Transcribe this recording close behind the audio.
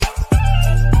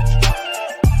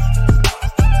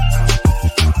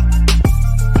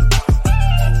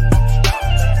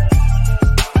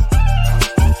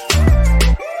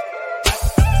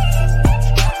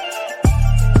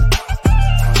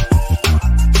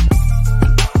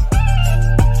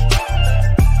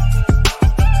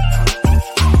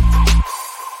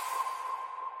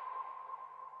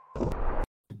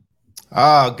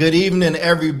Good evening,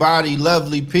 everybody,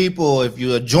 lovely people. If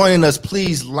you are joining us,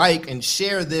 please like and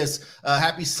share this.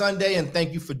 Happy Sunday, and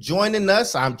thank you for joining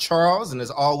us. I'm Charles, and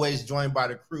as always, joined by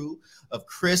the crew of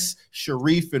Chris,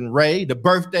 Sharif, and Ray, the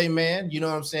birthday man. You know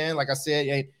what I'm saying? Like I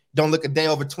said, don't look a day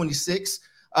over 26.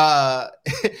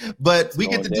 But we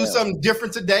get to do something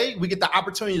different today. We get the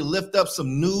opportunity to lift up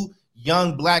some new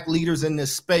young Black leaders in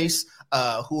this space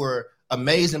who are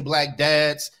amazing Black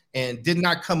dads and did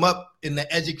not come up in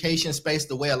the education space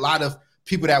the way a lot of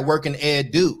people that work in ed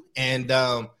do. And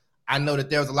I know that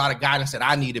there was a lot of guidance that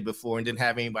I needed before and didn't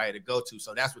have anybody to go to.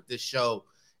 So that's what this show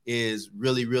is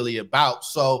really, really about.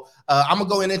 So I'm gonna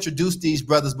go and introduce these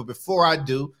brothers. But before I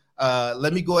do,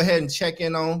 let me go ahead and check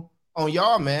in on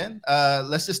y'all, man.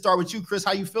 Let's just start with you, Chris.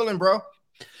 How you feeling, bro?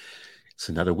 It's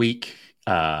another week.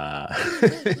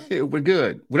 We're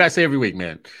good. What I say every week,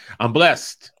 man. I'm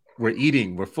blessed. We're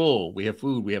eating, we're full, we have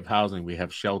food, we have housing, we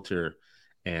have shelter,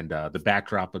 and the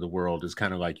backdrop of the world is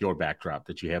kind of like your backdrop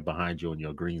that you have behind you on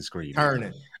your green screen.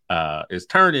 Turning. It's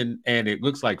turning, and it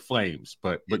looks like flames,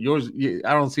 but yours,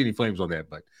 I don't see any flames on that,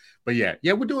 but yeah,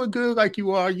 we're doing good like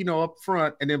you are, up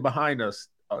front, and then behind us,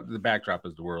 the backdrop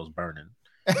is the world's burning.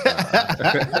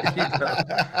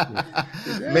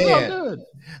 Man,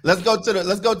 let's go to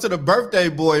the birthday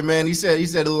boy, man. He said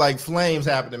it like flames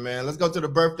happening, man. Let's go to the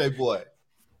birthday boy.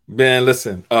 Man,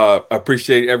 listen, I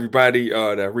appreciate everybody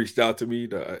that reached out to me,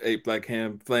 the 8 Black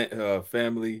Ham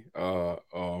family, all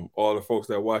the folks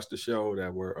that watched the show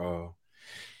that were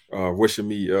wishing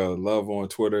me love on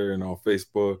Twitter and on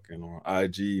Facebook and on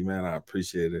IG. Man, I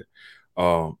appreciate it.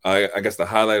 I guess the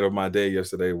highlight of my day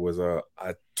yesterday was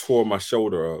I tore my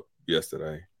shoulder up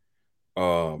yesterday,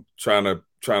 trying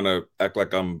to act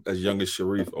like I'm as young as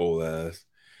Sharif old ass,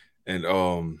 and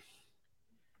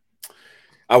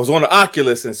I was on the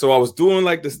Oculus, and so I was doing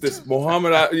like this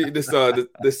Muhammad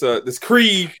this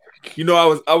Creed, I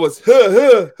was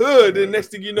hood. Then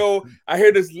next thing you know, I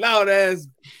hear this loud ass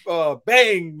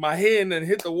bang, my hand and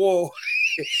hit the wall.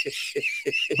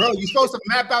 Bro, you're supposed to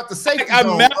map out the safety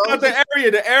zone. I mapped out the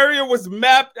area. The area was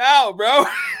mapped out, bro.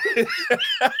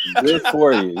 Good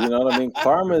for you. You know what I mean?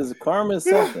 Karma is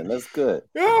something. That's good.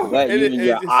 That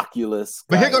your Oculus.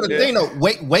 But here go the thing though.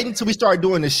 Wait until we start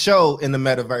doing the show in the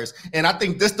metaverse. And I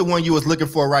think this is the one you was looking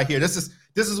for right here. This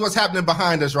is what's happening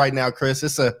behind us right now, Chris.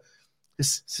 It's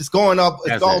going up.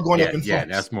 It's all going up in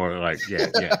flames. That's more like yeah.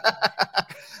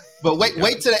 But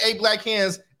wait till the 8 Black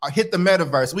Hands hit the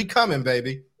metaverse. We coming,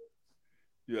 baby.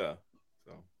 Yeah.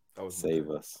 So that was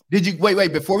save us. Did you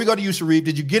wait before we go to you, Sharif?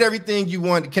 Did you get everything you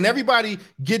want? Can everybody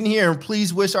get in here and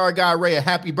please wish our guy Ray a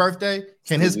happy birthday?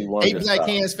 Can his 8 Black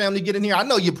Hands family get in here? I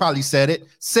know you probably said it.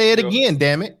 Say it again,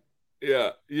 damn it.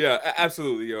 Yeah,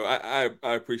 absolutely, yo. I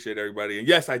appreciate everybody, and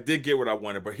yes, I did get what I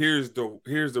wanted. But here's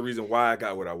the reason why I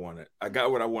got what I wanted. I got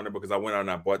what I wanted because I went out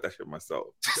and I bought that shit myself,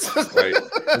 right?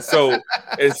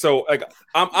 and so, like,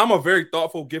 I'm a very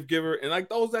thoughtful gift giver, and like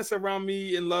those that surround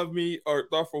me and love me are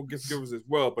thoughtful gift givers as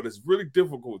well. But it's really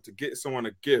difficult to get someone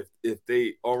a gift if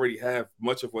they already have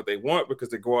much of what they want because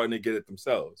they go out and they get it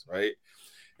themselves, right?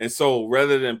 And so,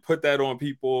 rather than put that on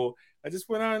people, I just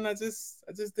went out and I just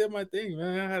did my thing,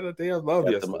 man. I had a day of love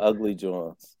yesterday. Some ugly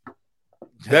joints.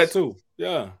 That too,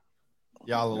 yeah.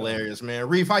 Y'all hilarious, man.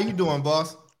 Reef, how you doing,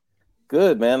 boss?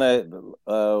 Good, man.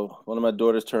 One of my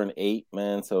daughters turned 8,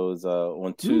 man. So it was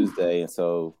on Tuesday, and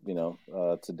so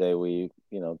today we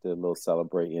did a little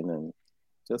celebrating and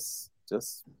just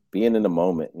being in the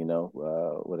moment, with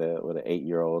an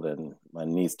 8-year-old, and my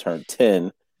niece turned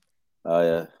 10.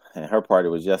 And her party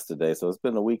was yesterday, so it's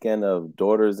been a weekend of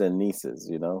daughters and nieces,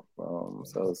 so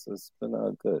it's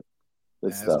been good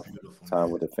stuff.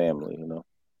 Time with the family,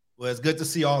 Well, it's good to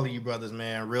see all of you brothers,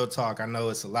 man. Real talk. I know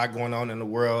it's a lot going on in the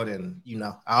world, and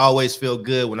I always feel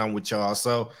good when I'm with y'all.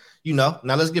 So, now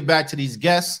let's get back to these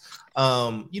guests.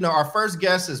 Our first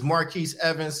guest is Marquise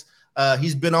Evans.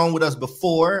 He's been on with us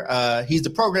before. He's the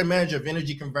program manager of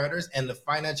Energy Converters and the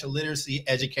financial literacy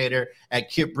educator at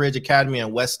Kittredge Academy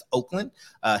in West Oakland.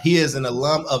 He is an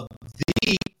alum of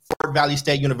the Fort Valley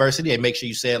State University, and make sure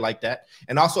you say it like that,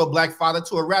 and also a Black father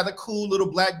to a rather cool little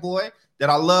Black boy that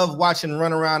I love watching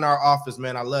run around our office,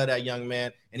 man. I love that young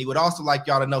man, and he would also like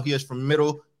y'all to know he is from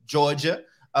Middle Georgia.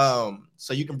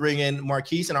 So you can bring in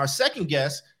Marquise. And our second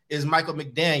guest is Michael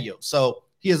McDaniel. So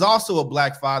he is also a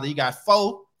Black father. He got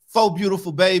four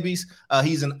beautiful babies.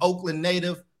 He's an Oakland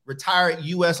native, retired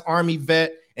U.S. Army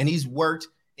vet, and he's worked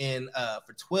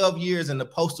for 12 years in the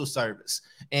Postal Service.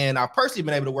 And I've personally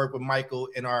been able to work with Michael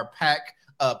in our PAC,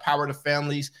 Power to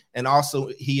Families, and also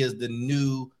he is the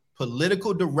new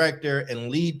political director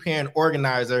and lead parent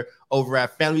organizer over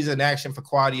at Families in Action for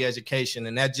Quality Education.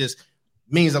 And that just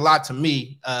means a lot to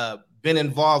me, been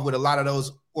involved with a lot of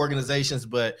those organizations,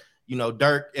 but you know,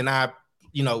 Dirk and I,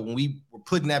 you know, when we were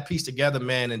putting that piece together,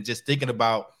 man, and just thinking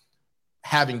about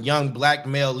having young Black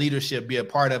male leadership be a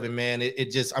part of it, man,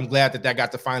 it just, I'm glad that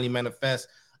got to finally manifest.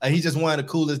 He's just one of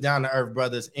the coolest down to earth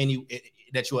brothers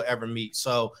that you will ever meet.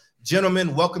 So,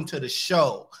 gentlemen, welcome to the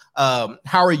show. How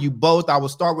are you both? I will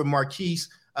start with Marquise.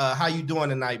 How you doing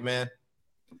tonight, man?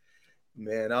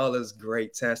 Man, all is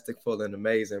great, tastic, full, and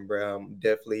amazing, bro. I'm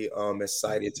definitely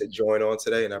excited to join on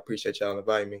today, and I appreciate y'all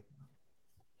inviting me.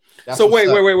 So wait.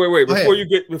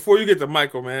 Before you get to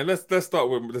Michael, man, let's start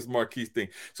with this Marquise thing.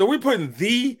 So we putting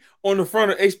the on the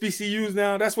front of HBCUs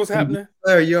now. That's what's happening.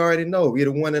 Sir, you already know we're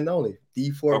the one and only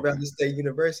D4 Valley State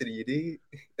University. You did.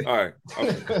 All right.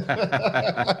 Okay.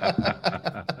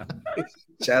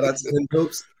 Shout out to the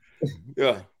Dopes.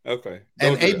 Yeah. Okay.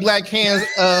 And A Black Hands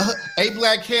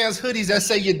hoodies that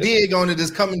say you dig on it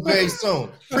is coming very soon.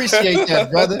 Appreciate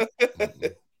that, brother.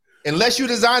 Unless you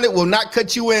design it, will not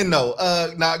cut you in though.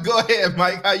 Now go ahead,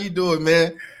 Mike. How you doing,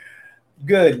 man?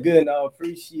 Good. I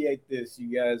appreciate this.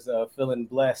 You guys feeling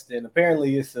blessed, and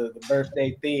apparently it's the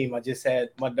birthday theme. I just had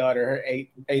my daughter, her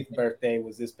eighth birthday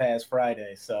was this past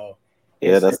Friday. So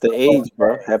yeah, that's the age,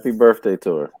 bro. Happy birthday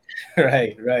to her.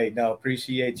 Right. No,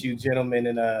 appreciate you, gentlemen,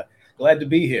 and glad to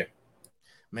be here.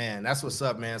 Man, that's what's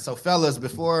up, man. So fellas,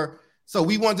 so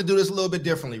we wanted to do this a little bit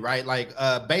differently, right? Like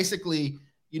basically,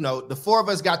 you know, the four of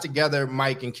us got together,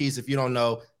 Mike and Keith, if you don't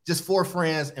know, just four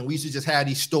friends, and we used to just have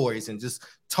these stories and just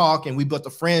talk, and we built a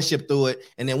friendship through it.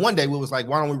 And then one day we was like,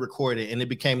 why don't we record it? And it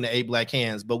became the A Black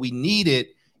Hands. But we needed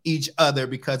each other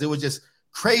because it was just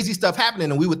crazy stuff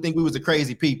happening, and we would think we was the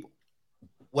crazy people.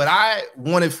 What I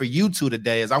wanted for you two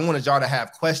today is I wanted y'all to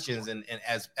have questions, and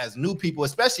as new people,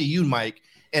 especially you, Mike,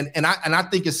 and I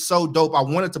think it's so dope. I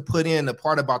wanted to put in the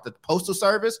part about the Postal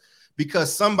Service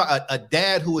because a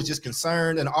dad who was just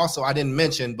concerned, and also I didn't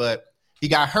mention, but he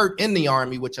got hurt in the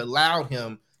Army, which allowed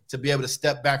him to be able to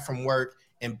step back from work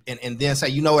and then say,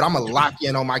 you know what, I'm gonna lock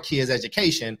in on my kids'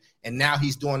 education, and now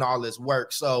he's doing all this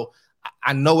work. So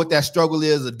I know what that struggle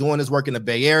is of doing this work in the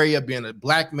Bay Area, being a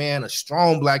Black man, a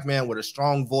strong Black man with a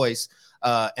strong voice.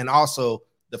 And also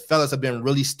the fellas have been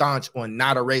really staunch on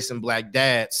not erasing Black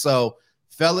dads. So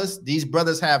fellas, these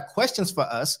brothers have questions for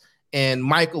us. And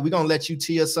Michael, we're going to let you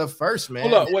tee us up first, man.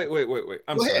 Hold on, wait.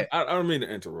 I'm sorry. I don't mean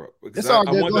to interrupt. Because I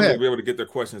want them to be able to get their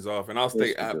questions off, and I'll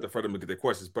stay after for them to get their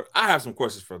questions. But I have some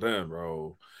questions for them,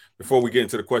 bro. Before we get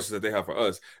into the questions that they have for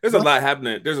us, there's a lot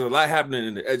happening. There's a lot happening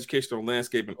in the educational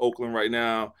landscape in Oakland right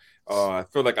now. I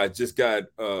feel like I just got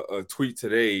a tweet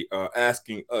today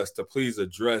asking us to please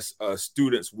address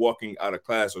students walking out of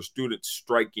class or students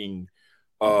striking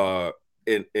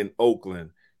in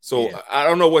Oakland. So yeah. I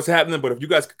don't know what's happening, but if you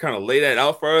guys could kind of lay that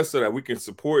out for us so that we can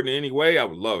support in any way, I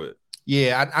would love it.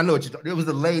 Yeah, I know what it was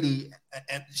a lady,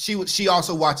 and she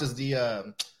also watches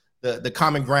the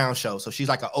Common Ground show. So she's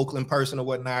like an Oakland person or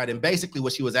whatnot. And basically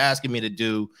what she was asking me to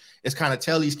do is kind of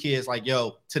tell these kids like,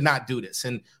 yo, to not do this.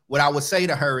 And what I would say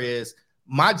to her is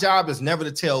my job is never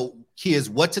to tell kids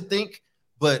what to think,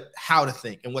 but how to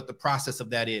think and what the process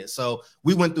of that is. So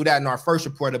we went through that in our first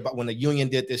report about when the union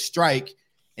did this strike.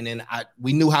 And then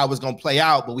we knew how it was going to play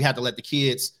out, but we had to let the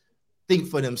kids think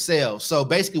for themselves. So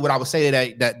basically what I would say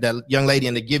to that young lady,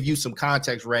 and to give you some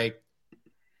context, Ray,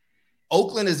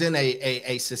 Oakland is in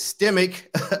a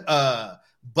systemic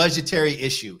budgetary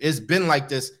issue. It's been like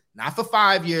this, not for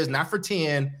 5 years, not for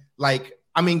 10,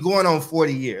 going on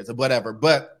 40 years or whatever.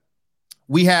 But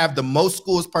we have the most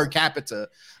schools per capita,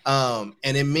 and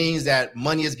it means that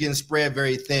money is getting spread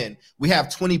very thin. We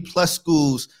have 20 plus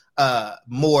schools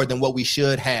more than what we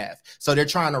should have. So they're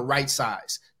trying to right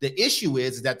size. The issue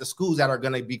is that the schools that are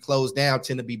going to be closed down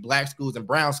tend to be Black schools and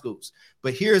brown schools.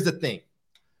 But here's the thing.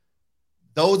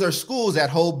 Those are schools that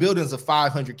hold buildings of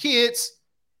 500 kids.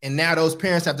 And now those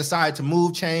parents have decided to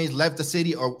move, change, left the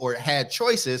city, or had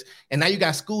choices. And now you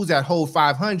got schools that hold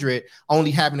 500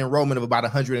 only have an enrollment of about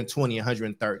 120,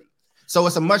 130. So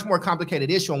it's a much more complicated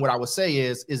issue. And what I would say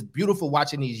is it's beautiful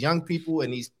watching these young people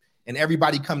and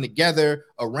everybody come together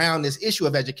around this issue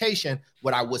of education.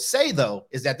 What I would say, though,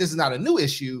 is that this is not a new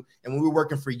issue. And when we were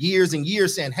working for years and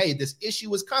years saying, hey, this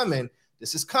issue is coming,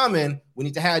 this is coming, we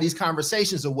need to have these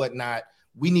conversations or whatnot,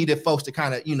 we needed folks to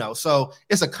kind of, so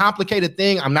it's a complicated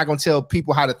thing. I'm not going to tell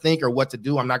people how to think or what to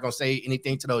do. I'm not going to say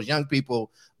anything to those young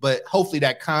people, but hopefully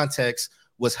that context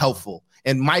was helpful.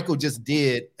 And Michael just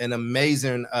did an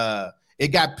amazing, it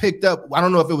got picked up. I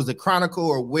don't know if it was the Chronicle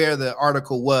or where the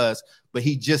article was, but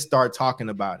he just started talking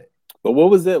about it. But what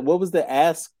was it? What was the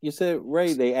ask? You said,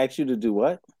 Ray, they asked you to do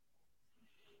what?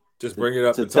 Just bring it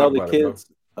up to tell the kids.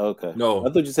 Okay. No.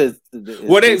 I thought you said.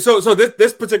 Well, so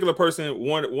this particular person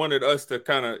wanted us to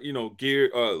kind of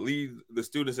lead the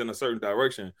students in a certain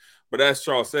direction. But as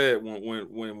Charles said,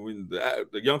 when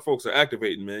the young folks are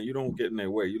activating, man, you don't get in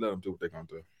their way. You let them do what they're gonna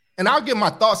do. And I'll give my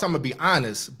thoughts. I'm gonna be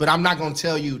honest, but I'm not gonna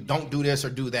tell you don't do this or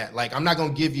do that. Like I'm not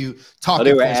gonna give you talking.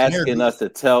 They were asking us to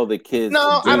tell the kids.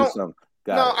 No, I don't. Something.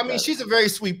 I mean, she's a very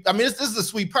sweet. I mean, this is a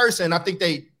sweet person. I think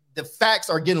the facts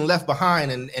are getting left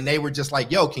behind, and they were just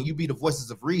like, "Yo, can you be the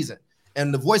voices of reason?"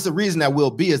 And the voice of reason that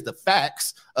will be is the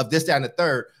facts of this, that, and the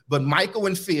third. But Michael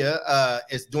and Fia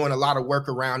is doing a lot of work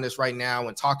around this right now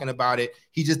and talking about it.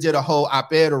 He just did a whole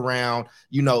op-ed around,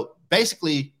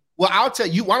 basically. Well, I'll tell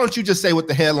you. Why don't you just say what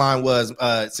the headline was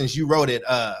since you wrote it?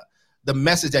 The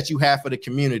message that you have for the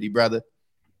community, brother.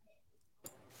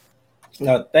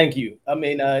 No, thank you. I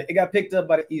mean, it got picked up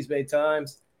by the East Bay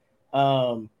Times,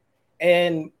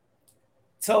 and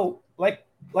so like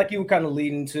you were kind of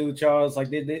leading to, Charles. Like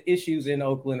the issues in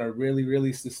Oakland are really,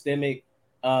 really systemic.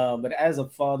 But as a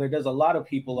father, there's a lot of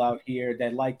people out here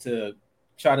that like to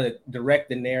try to direct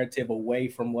the narrative away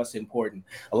from what's important.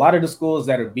 A lot of the schools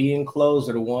that are being closed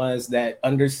are the ones that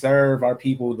underserve our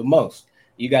people the most.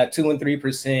 You got 2 and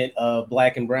 3% of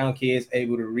Black and brown kids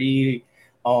able to read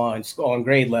on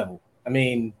grade level. I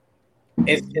mean,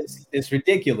 it's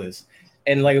ridiculous.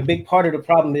 And like a big part of the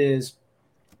problem is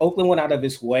Oakland went out of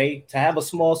its way to have a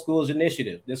small schools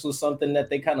initiative. This was something that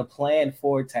they kind of planned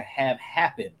for to have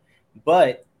happen.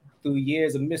 But through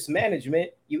years of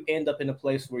mismanagement, you end up in a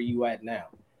place where you at now.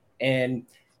 And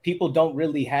people don't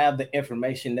really have the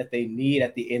information that they need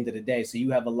at the end of the day. So you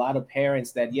have a lot of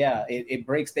parents that, it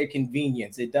breaks their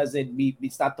convenience.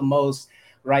 It's not the most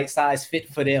right size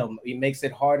fit for them. It makes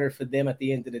it harder for them at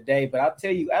the end of the day. But I'll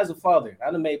tell you, as a father,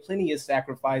 I've made plenty of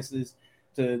sacrifices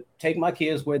to take my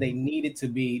kids where they needed to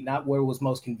be, not where it was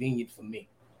most convenient for me.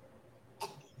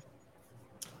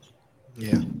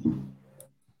 Yeah.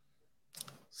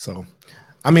 So,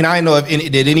 I mean, I know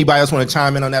did anybody else want to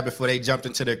chime in on that before they jumped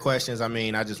into their questions? I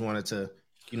mean, I just wanted to,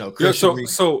 Chris, go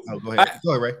ahead.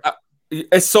 Go ahead, Ray.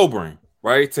 It's sobering,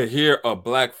 right? To hear a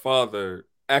Black father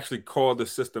actually call the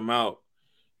system out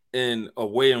in a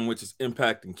way in which it's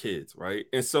impacting kids, right?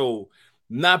 And so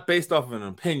not based off of an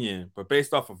opinion, but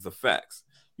based off of the facts.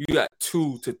 You got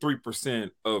 2 to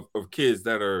 3% of kids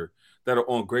that are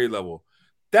on grade level.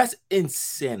 That's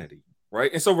insanity,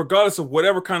 right? And so regardless of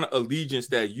whatever kind of allegiance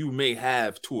that you may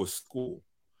have to a school,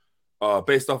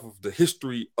 based off of the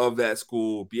history of that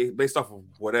school, based off of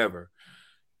whatever,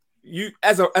 you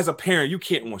as a parent, you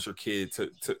can't want your kid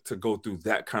to go through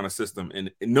that kind of system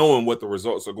and knowing what the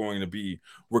results are going to be,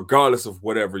 regardless of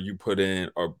whatever you put in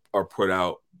or put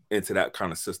out into that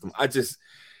kind of system.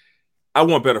 I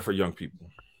want better for young people.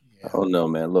 Oh no,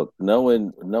 man! Look,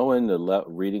 knowing the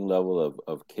reading level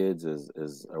of kids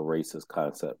is a racist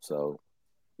concept. So,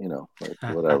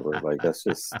 whatever. Like that's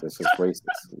just racist.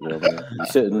 You know what I mean? You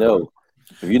shouldn't know.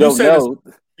 If you don't know,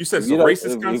 you said it's a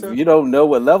racist concept. If you don't know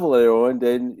what level they're on,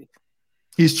 then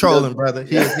he's trolling, brother.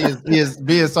 He is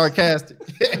being sarcastic.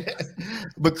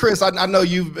 But Chris, I know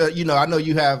you've I know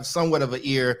you have somewhat of an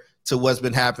ear to what's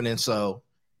been happening. So,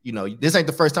 this ain't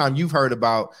the first time you've heard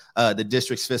about the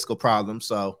district's fiscal problems.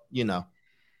 So,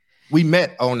 we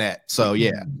met on that. So,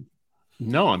 yeah.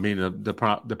 No, I mean, the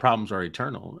problems are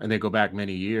eternal and they go back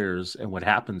many years. And what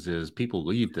happens is people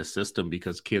leave the system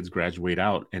because kids graduate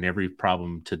out and every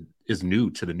problem is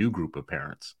new to the new group of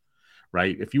parents,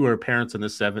 right? If you were parents in the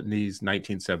 70s,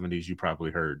 1970s, you probably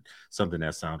heard something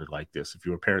that sounded like this. If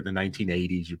you were a parent in the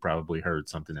 1980s, you probably heard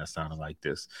something that sounded like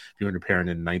this. If you were a parent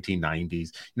in the 1990s,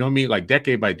 you know what I mean? Like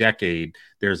decade by decade,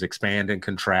 there's expand and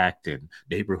contract and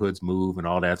neighborhoods move and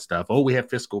all that stuff. Oh, we have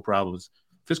fiscal problems.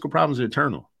 Fiscal problems are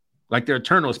eternal. Like they're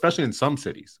eternal, especially in some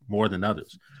cities more than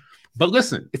others. But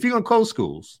listen, if you're going to close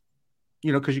schools,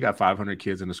 because you got 500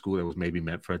 kids in a school that was maybe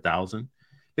meant for 1,000,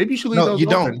 maybe you should leave those you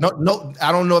open. don't. No,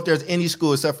 I don't know if there's any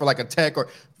school except for like a tech or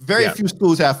very few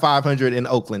schools have 500 in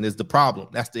Oakland is the problem.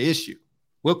 That's the issue.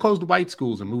 We'll close the white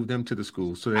schools and move them to the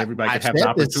schools so that everybody can have the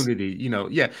opportunity,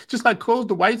 just like close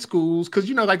the white schools. Cause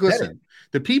listen,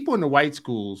 the people in the white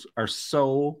schools are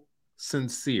so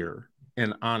sincere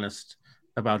and honest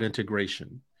about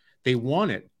integration. They want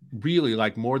it really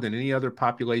like more than any other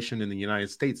population in the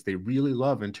United States. They really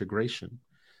love integration.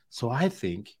 So I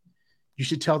think you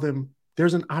should tell them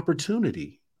there's an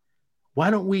opportunity. Why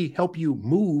don't we help you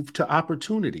move to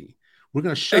opportunity? We're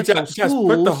going to shut your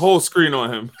schools. Put the whole screen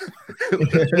on him.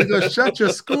 We're going to shut your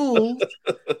schools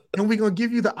and we're going to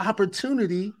give you the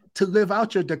opportunity to live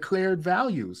out your declared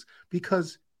values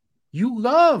because you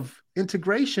love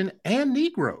integration and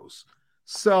Negroes.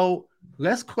 So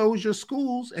let's close your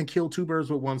schools and kill 2 birds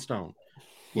with 1 stone.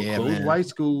 We'll close white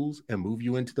schools and move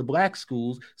you into the black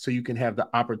schools so you can have the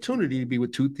opportunity to be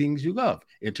with two things you love,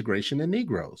 integration and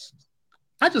Negroes.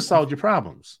 I just solved your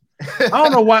problems. I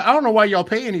don't know why y'all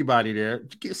pay anybody there.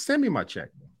 Send me my check.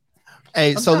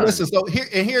 Hey, listen,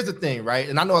 here's the thing, right?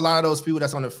 And I know a lot of those people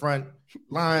that's on the front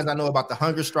lines. I know about the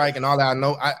hunger strike and all that.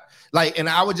 And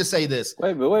I would just say this.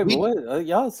 Wait.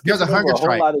 Y'all there's a hunger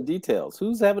strike. A whole lot of details.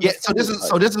 Who's having? So this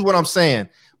is what I'm saying.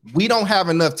 We don't have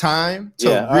enough time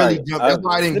to really jump. That's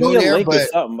why I didn't go there.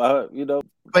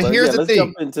 But here's the thing.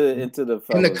 Jump into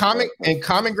the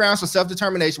Common Grounds for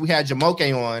Self-Determination, we had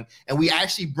Jamoke on, and we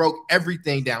actually broke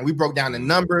everything down. We broke down the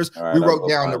numbers. We broke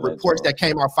down the reports that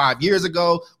came out 5 years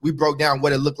ago. We broke down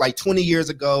what it looked like 20 years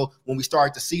ago when we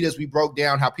started to see this. We broke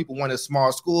down how people wanted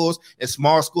small schools, and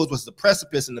small schools was the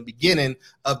precipice in the beginning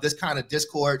of this kind of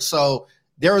discord. So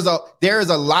there is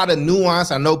a lot of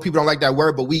nuance. I know people don't like that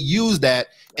word, but we use that,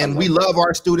 and we love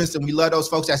our students and we love those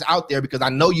folks that's out there because I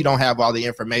know you don't have all the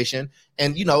information,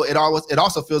 and it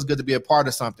also feels good to be a part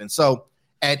of something. So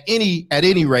at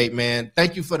any rate, man,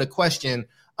 thank you for the question.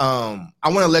 I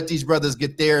want to let these brothers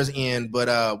get theirs in,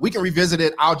 but we can revisit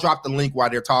it. I'll drop the link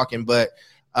while they're talking. But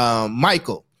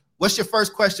Michael, what's your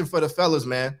first question for the fellas,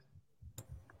 man?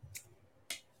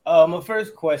 My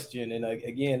first question, and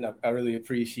again, I really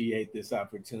appreciate this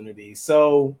opportunity.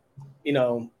 So,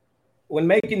 when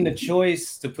making the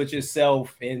choice to put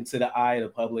yourself into the eye of the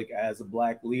public as a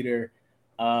Black leader,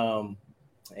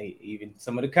 even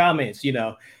some of the comments,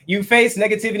 you face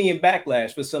negativity and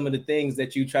backlash for some of the things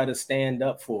that you try to stand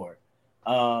up for,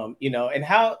 and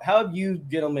how have you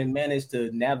gentlemen managed to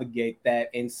navigate that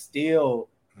and still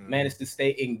manage to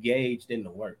stay engaged in the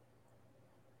work?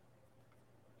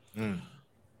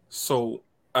 So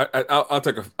I'll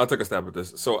take a stab at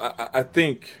this. So I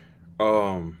think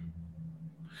in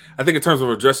terms of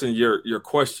addressing your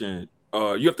question,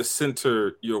 you have to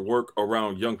center your work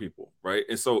around young people, right?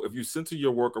 And so if you center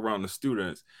your work around the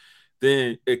students,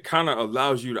 then it kind of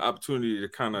allows you the opportunity to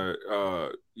kind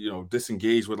of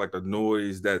disengage with like the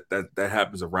noise that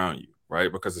happens around you,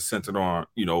 right? Because it's centered on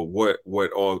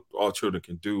what all children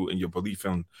can do and your belief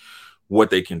in what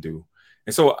they can do.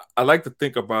 And so I like to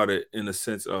think about it in the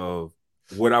sense of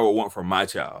what I would want for my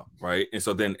child, right? And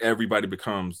so then everybody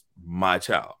becomes my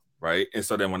child, right? And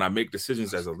so then when I make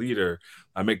decisions as a leader,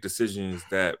 I make decisions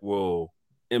that will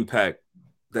have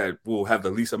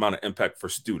the least amount of impact for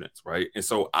students, right? And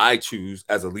so I choose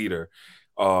as a leader,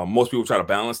 most people try to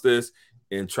balance this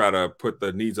and try to put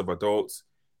the needs of adults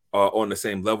on the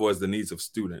same level as the needs of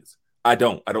students. I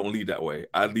don't lead that way.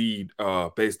 I lead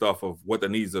based off of what the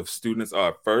needs of students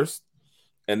are first.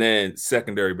 And then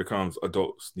secondary becomes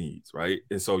adults' needs, right?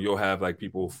 And so you'll have like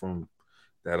people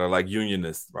that are like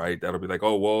unionists, right? That'll be like,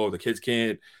 oh, well, the kids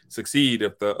can't succeed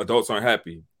if the adults aren't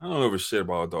happy. I don't know a shit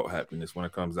about adult happiness when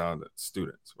it comes down to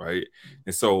students, right?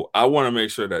 And so I want to make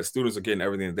sure that students are getting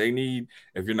everything they need.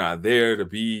 If you're not there to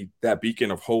be that beacon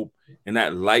of hope and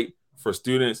that light for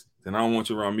students, then I don't want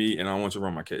you around me and I don't want you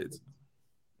around my kids.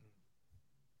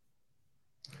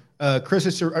 Chris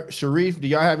and Sharif, do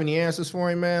y'all have any answers for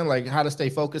him, man? Like how to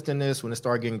stay focused in this when it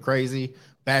starts getting crazy,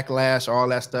 backlash, all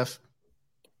that stuff?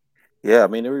 Yeah, I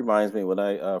mean, it reminds me when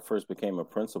I first became a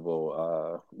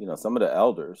principal, some of the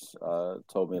elders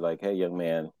told me like, hey, young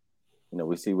man,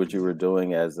 we see what you were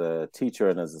doing as a teacher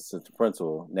and as assistant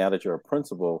principal. Now that you're a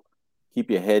principal, keep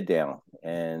your head down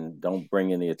and don't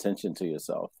bring any attention to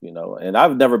yourself, And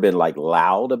I've never been like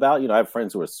loud about, I have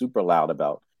friends who are super loud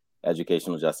about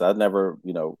educational justice. I never,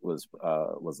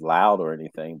 was loud or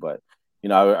anything, but,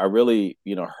 I really,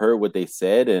 heard what they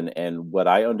said. And what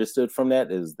I understood from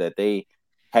that is that they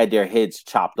had their heads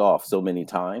chopped off so many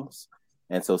times.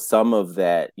 And so some of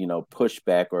that,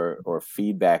 pushback or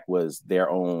feedback was their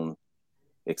own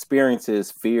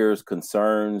experiences, fears,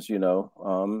 concerns,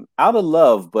 out of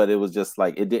love, but it was just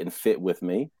like, it didn't fit with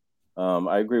me.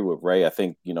 I agree with Ray. I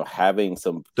think, having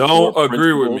some. Don't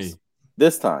agree with me.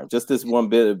 This time, just this one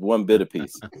bit of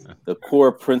piece, the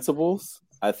core principles.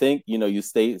 I think you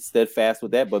stay steadfast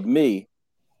with that. But me,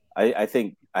 I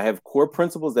think I have core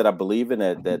principles that I believe in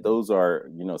that those are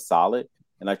solid,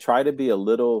 and I try to be a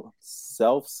little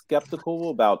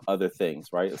self-skeptical about other things,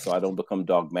 right? So I don't become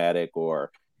dogmatic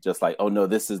or just like, oh no,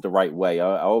 this is the right way.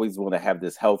 I always want to have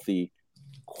this healthy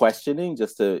questioning,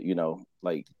 just to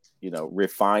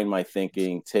refine my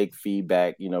thinking, take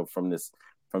feedback, from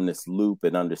this loop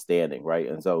and understanding, right?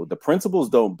 And so the principles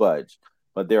don't budge,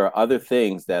 but there are other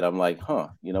things that I'm like,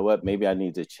 you know what? Maybe I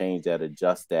need to change that,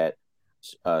 adjust that,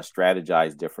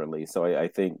 strategize differently. So I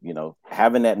think,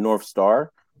 having that North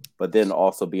Star, but then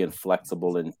also being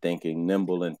flexible in thinking,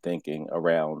 nimble in thinking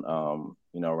around,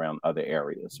 around other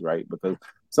areas, right? Because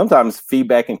sometimes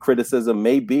feedback and criticism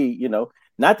may be,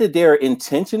 not that their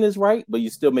intention is right, but you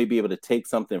still may be able to take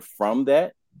something from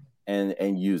that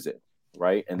and use it,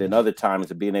 right? And then other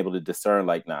times being able to discern,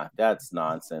 like, nah, that's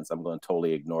nonsense. I'm going to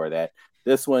totally ignore that.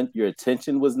 This one, your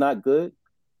intention was not good,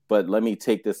 but let me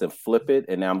take this and flip it,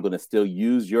 and now I'm going to still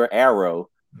use your arrow,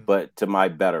 but to my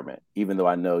betterment, even though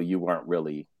I know you weren't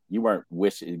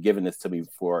giving this to me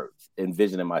for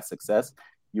envisioning my success.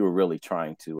 You were really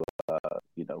trying to,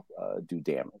 do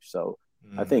damage. So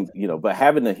I think, but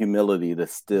having the humility to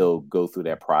still go through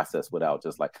that process without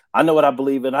just like, I know what I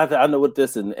believe in, I know what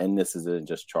this, and this isn't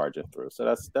just charging through. So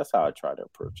that's how I try to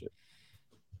approach it.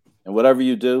 And whatever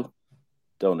you do,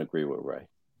 don't agree with Ray.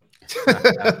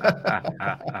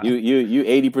 you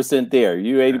 80% there.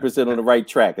 You 80% on the right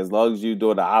track, as long as you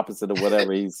doing the opposite of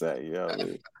whatever he say. You know what I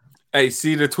mean? Hey,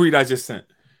 see the tweet I just sent.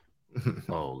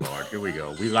 Oh Lord, here we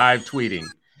go. We live tweeting.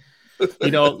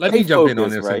 Let me jump in on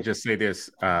this and just say this.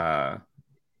 I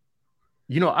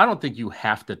don't think you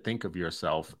have to think of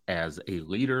yourself as a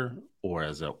leader or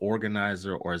as an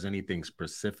organizer or as anything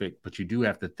specific, but you do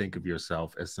have to think of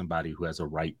yourself as somebody who has a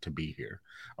right to be here,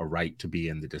 a right to be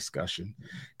in the discussion.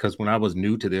 Because when I was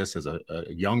new to this as a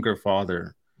younger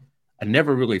father, I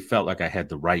never really felt like I had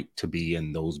the right to be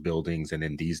in those buildings and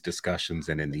in these discussions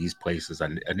and in these places. I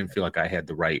didn't feel like I had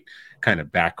the right kind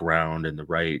of background and the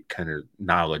right kind of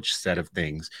knowledge set of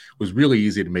things. It was really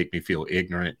easy to make me feel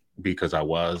ignorant because I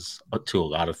was to a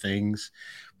lot of things,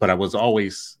 but I was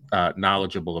always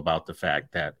knowledgeable about the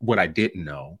fact that what I didn't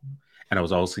know. And I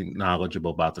was also knowledgeable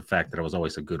about the fact that I was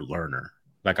always a good learner.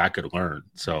 Like I could learn.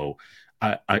 So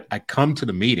I come to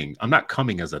the meeting. I'm not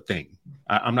coming as a thing.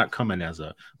 I'm not coming as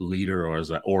a leader or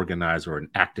as an organizer or an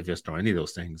activist or any of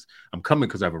those things. I'm coming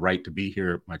because I have a right to be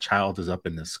here. My child is up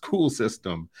in the school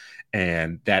system.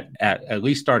 And that at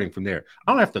least starting from there,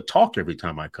 I don't have to talk every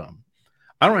time I come.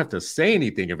 I don't have to say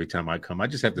anything every time I come. I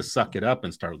just have to suck it up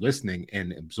and start listening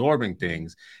and absorbing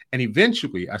things. And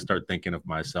eventually I start thinking of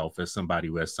myself as somebody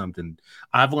who has something.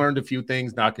 I've learned a few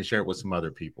things. Now I can share it with some other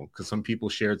people because some people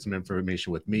shared some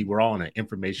information with me. We're all in an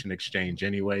information exchange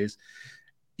anyways.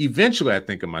 Eventually I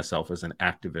think of myself as an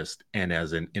activist and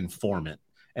as an informant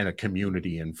and a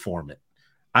community informant.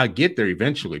 I get there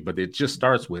eventually, but it just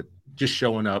starts with just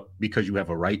showing up because you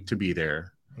have a right to be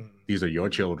there. These are your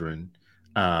children.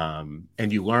 And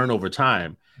you learn over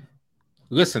time.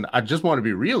 Listen, I just want to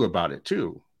be real about it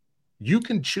too. You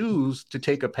can choose to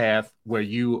take a path where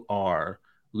you are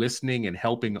listening and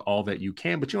helping all that you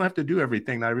can, but you don't have to do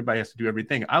everything. Not everybody has to do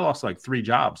everything. I lost like 3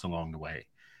 jobs along the way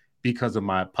because of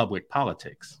my public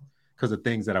politics, because of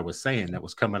things that I was saying that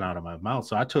was coming out of my mouth.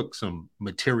 So I took some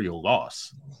material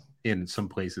loss in some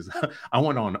places. I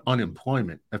went on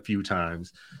unemployment a few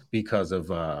times because of,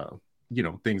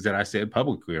 things that I said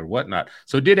publicly or whatnot.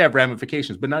 So it did have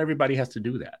ramifications, but not everybody has to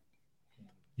do that.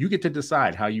 You get to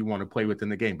decide how you want to play within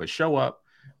the game, but show up,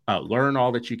 learn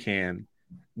all that you can.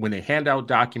 When they hand out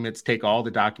documents, take all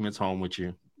the documents home with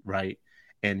you, right?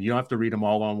 And you don't have to read them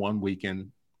all on one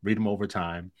weekend, read them over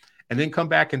time, and then come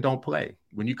back and don't play.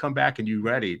 When you come back and you're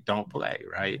ready, don't play,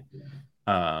 right?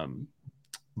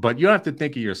 But you don't have to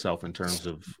think of yourself in terms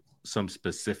of some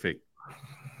specific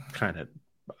kind of,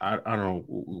 I don't know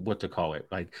what to call it.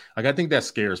 Like I think that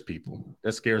scares people.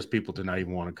 That scares people to not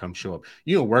even want to come show up.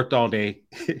 Worked all day.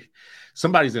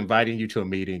 Somebody's inviting you to a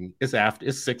meeting. It's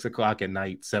 6 o'clock at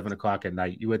night, 7 o'clock at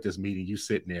night. You at this meeting, you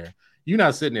sitting there. You're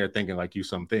not sitting there thinking like you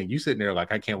something. You sitting there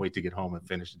like, I can't wait to get home and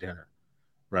finish dinner.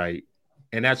 Right.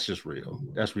 And that's just real.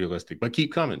 That's realistic. But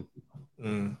keep coming.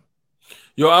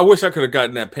 Yo, I wish I could have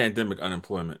gotten that pandemic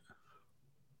unemployment.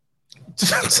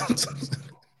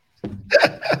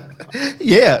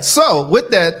 Yeah. So with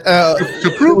that,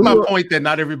 to prove my point that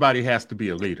not everybody has to be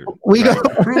a leader,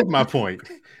 to prove my point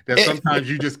that sometimes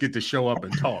you just get to show up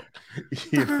and talk.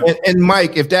 And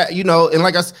Mike, if that, and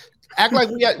like I said, act like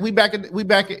we back in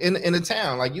the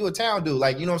town, like you a town dude,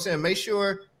 like, you know what I'm saying? Make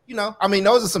sure,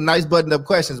 those are some nice buttoned up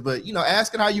questions, but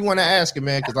ask it how you want to ask it,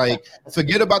 man. Because like,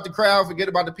 forget about the crowd, forget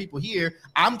about the people here.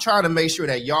 I'm trying to make sure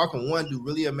that y'all can do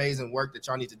really amazing work that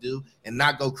y'all need to do and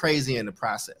not go crazy in the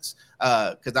process.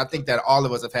 Because I think that all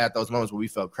of us have had those moments where we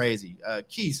felt crazy.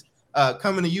 Keith,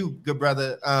 coming to you, good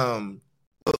brother.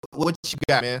 What you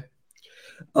got,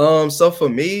 man? So for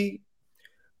me,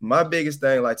 my biggest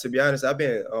thing, like, to be honest, I've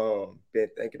been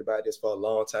thinking about this for a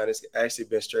long time. It's actually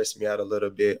been stressing me out a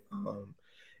little bit.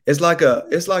 It's like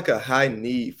a high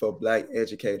need for Black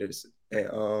educators.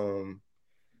 And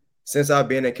since I've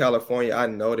been in California, I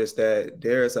noticed that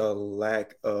there's a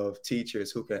lack of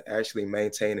teachers who can actually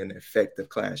maintain an effective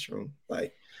classroom.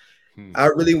 Like, I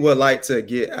really would like to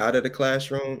get out of the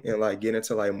classroom and like get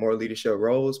into like more leadership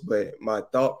roles. But my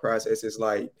thought process is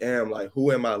like, damn, like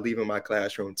who am I leaving my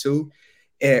classroom to?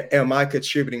 And am I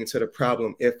contributing to the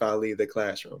problem if I leave the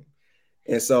classroom?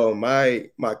 And so my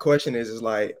question is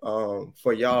like,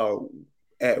 for y'all,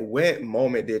 at what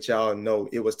moment did y'all know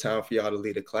it was time for y'all to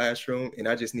leave the classroom? And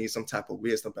I just need some type of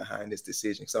wisdom behind this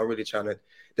decision. So I'm really trying to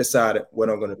decide what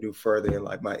I'm going to do further in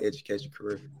like my education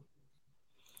career.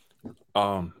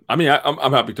 I mean,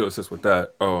 I'm happy to assist with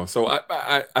that. So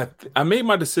I made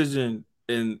my decision,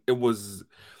 and it was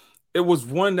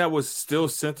one that was still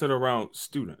centered around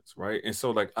students, right? And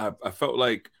so like I felt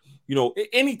like, you know,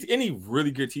 any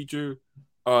really good teacher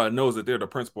knows that they're the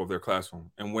principal of their classroom.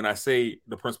 And when I say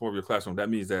the principal of your classroom, that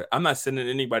means that I'm not sending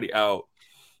anybody out.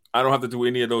 I don't have to do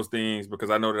any of those things because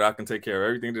I know that I can take care of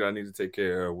everything that I need to take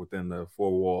care of within the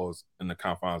four walls and the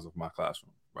confines of my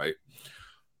classroom, right?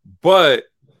 But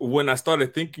when I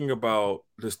started thinking about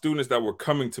the students that were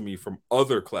coming to me from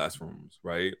other classrooms,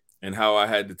 right, and how I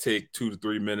had to take 2 to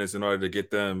 3 minutes in order to get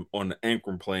them on the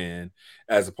Ankrum plan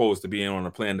as opposed to being on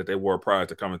a plan that they were prior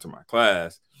to coming to my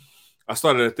class, I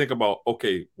started to think about,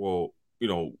 okay, well, you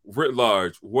know, writ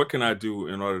large, what can I do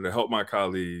in order to help my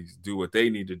colleagues do what they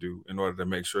need to do in order to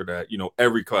make sure that, you know,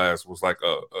 every class was like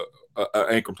a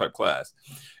Ankrum type class.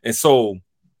 And so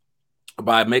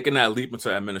by making that leap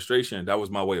into administration, that was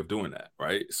my way of doing that,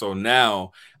 right? So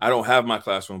now I don't have my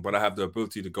classroom, but I have the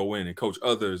ability to go in and coach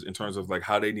others in terms of like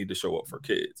how they need to show up for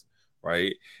kids,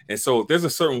 right? And so there's a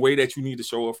certain way that you need to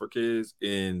show up for kids,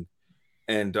 and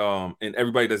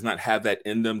everybody does not have that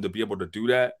in them to be able to do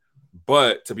that.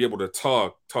 But to be able to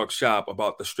talk shop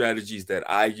about the strategies that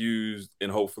I used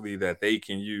and hopefully that they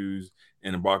can use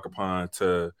and embark upon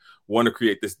to want to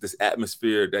create this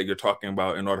atmosphere that you're talking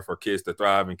about in order for kids to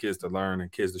thrive and kids to learn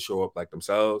and kids to show up like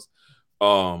themselves.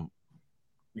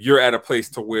 You're at a place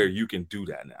to where you can do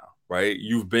that now, right?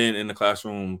 You've been in the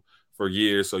classroom for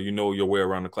years, so you know your way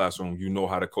around the classroom. You know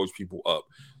how to coach people up.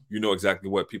 You know exactly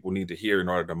what people need to hear in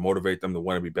order to motivate them to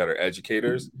want to be better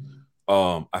educators.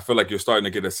 I feel like you're starting to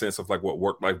get a sense of like what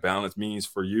work-life balance means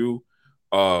for you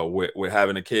with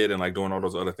having a kid and like doing all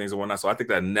those other things and whatnot. So I think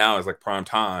that now is like prime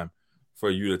time for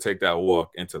you to take that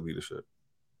walk into leadership.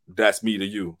 That's me to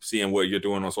you, seeing what you're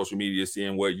doing on social media,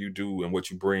 seeing what you do and what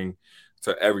you bring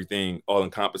to everything all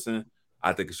encompassing.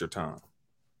 I think it's your time.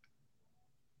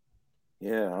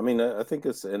 Yeah, I mean, I think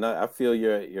it's, and I feel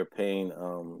your pain,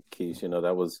 Keith. You know,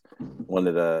 that was one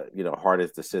of the, you know,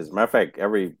 hardest decisions. Matter of fact,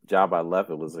 every job I left,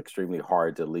 it was extremely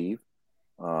hard to leave,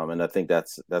 and I think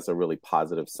that's a really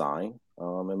positive sign,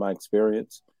 in my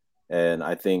experience. And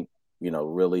I think, you know,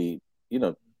 really, you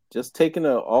know, just taking it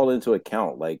all into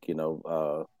account. Like, you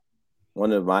know,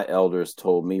 one of my elders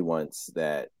told me once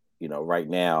that, you know, right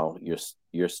now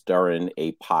you're stirring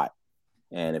a pot.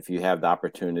 And if you have the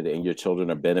opportunity and your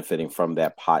children are benefiting from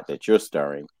that pot that you're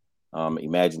stirring,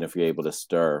 imagine if you're able to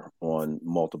stir on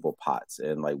multiple pots,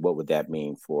 and like, what would that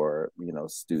mean for, you know,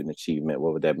 student achievement?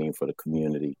 What would that mean for the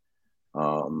community?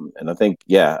 And I think,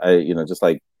 yeah, you know, just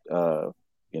like,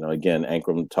 you know, again,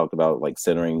 Ankrum talked about like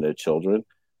centering the children.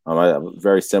 I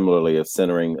very similarly of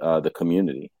centering the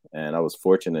community. And I was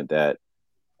fortunate that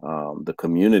the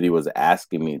community was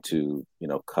asking me to, you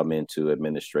know, come into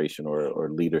administration or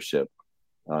leadership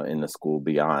in the school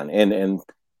beyond, and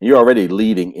you're already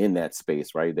leading in that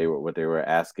space, right? What they were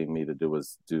asking me to do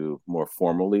was do more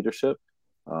formal leadership,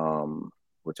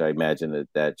 which I imagine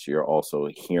that you're also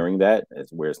hearing that,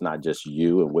 as where it's not just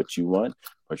you and what you want,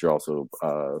 but you're also,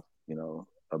 you know,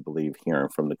 I believe hearing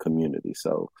from the community.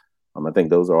 So I think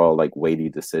those are all like weighty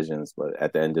decisions, but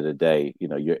at the end of the day, you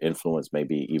know, your influence may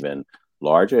be even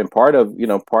larger. And part of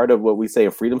what we say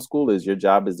in Freedom School is your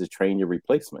job is to train your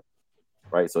replacement.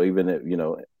 Right. So even if, you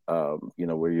know,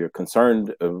 where you're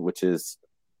concerned, which is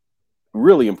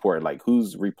really important, like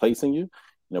who's replacing you, you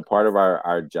know, part of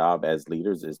our job as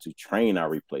leaders is to train our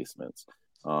replacements.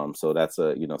 So that's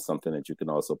you know, something that you can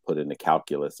also put in the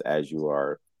calculus as you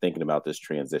are thinking about this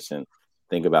transition.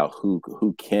 Think about who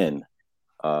can,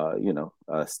 you know,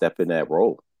 step in that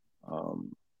role.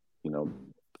 You know,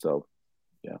 so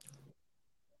yeah.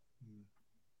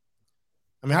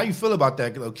 I mean, how you feel about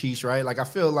that, though, Keish, right? Like, I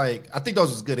think those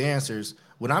was good answers.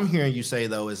 What I'm hearing you say,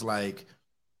 though, is like,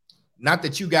 not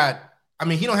that you got, I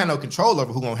mean, he don't have no control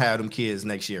over who gonna have them kids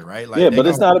next year, right? Like, yeah, but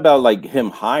it's not about like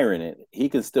him hiring it. He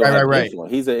can still have influence.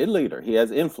 Right. He's a leader. He has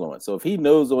influence. So if he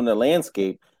knows on the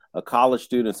landscape, a college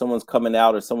student, someone's coming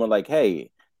out, or someone like,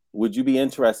 hey, would you be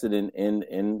interested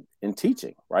in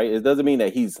teaching? Right? It doesn't mean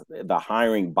that he's the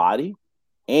hiring body,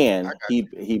 and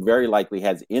he very likely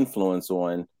has influence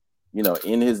on, you know,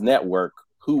 in his network,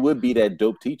 who would be that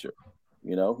dope teacher.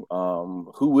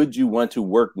 Who would you want to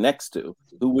work next to?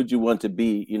 Who would you want to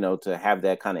be, to have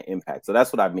that kind of impact? So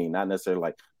that's what I mean. Not necessarily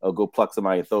like, oh, go pluck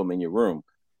somebody and throw them in your room.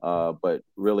 But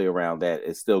really around that,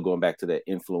 it's still going back to that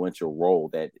influential role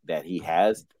that he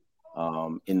has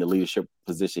in the leadership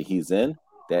position he's in,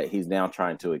 that he's now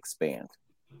trying to expand.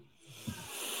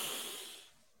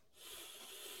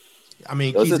 I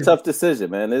mean, it was a tough decision,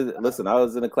 man. Listen, I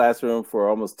was in the classroom for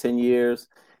almost 10 years,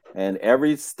 and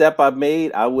every step I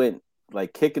made, I went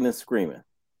like kicking and screaming.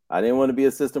 I didn't want to be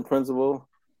assistant principal.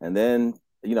 And then,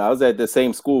 I was at the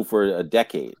same school for a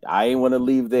decade. I didn't want to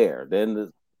leave there.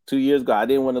 Then 2 years ago, I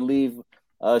didn't want to leave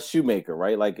Shoemaker,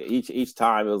 right? Like each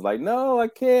time it was like, no, I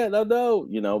can't,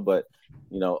 no, but,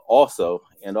 also,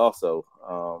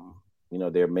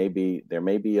 there may be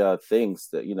things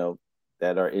that,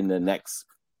 that are in the next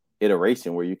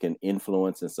iteration where you can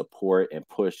influence and support and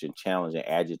push and challenge and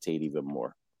agitate even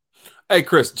more. Hey,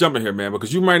 Chris, jump in here, man,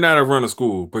 because you might not have run a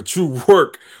school, but you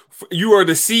are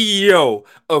the CEO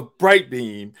of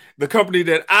Brightbeam, the company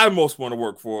that I most want to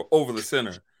work for over the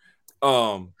center.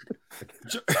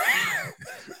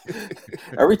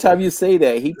 Every time you say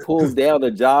that, he pulls down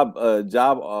a job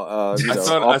off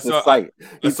the site.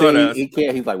 He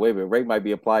can't. He's like, wait a minute, Ray might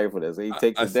be applying for this. He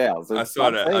takes it down. So I saw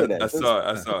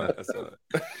that.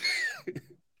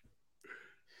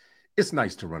 It's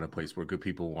nice to run a place where good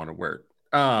people want to work.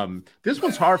 This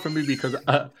one's hard for me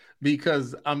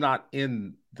because I'm not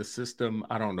in the system.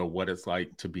 I don't know what it's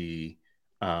like to be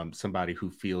somebody who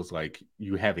feels like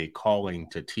you have a calling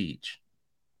to teach,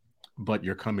 but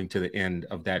you're coming to the end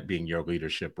of that being your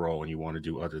leadership role and you want to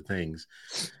do other things.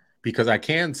 Because I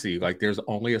can see like there's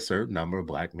only a certain number of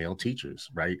Black male teachers,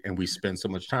 right? And we spend so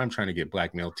much time trying to get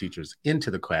Black male teachers into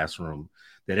the classroom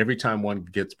that every time one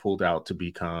gets pulled out to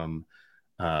become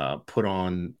put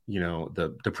on,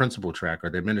 the principal track or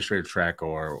the administrative track,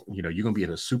 or, you're going to be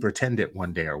a superintendent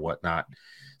one day or whatnot.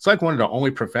 It's like one of the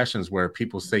only professions where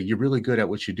people say you're really good at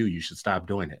what you do. You should stop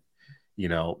doing it,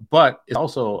 but it's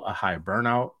also a high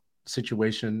burnout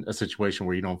situation, a situation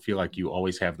where you don't feel like you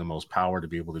always have the most power to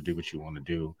be able to do what you want to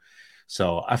do.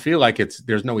 So I feel like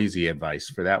there's no easy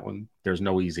advice for that one. There's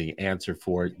no easy answer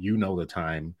for it. The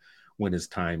time when it's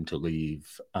time to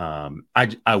leave.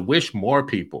 I wish more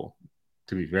people,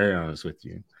 to be very honest with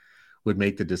you, would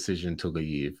make the decision to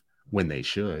leave when they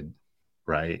should,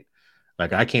 right?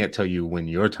 Like, I can't tell you when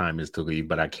your time is to leave,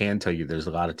 but I can tell you there's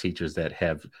a lot of teachers that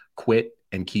have quit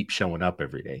and keep showing up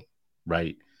every day,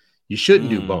 right? You shouldn't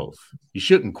do both. You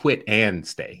shouldn't quit and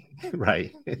stay,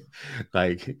 right?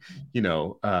 Like,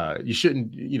 you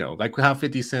shouldn't, like how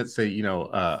 50 Cent say,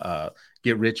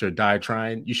 get rich or die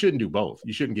trying. You shouldn't do both.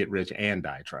 You shouldn't get rich and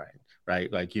die trying,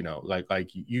 right? Like,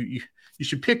 you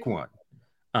should pick one.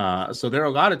 So there are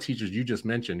a lot of teachers you just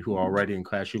mentioned who are already in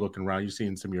class. You're looking around, you're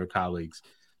seeing some of your colleagues.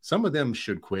 Some of them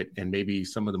should quit, and maybe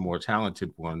some of the more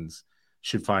talented ones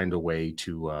should find a way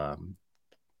to,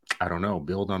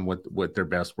 build on what their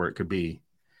best work could be.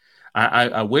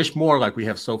 I wish more, like, we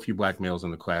have so few Black males in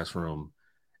the classroom,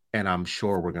 and I'm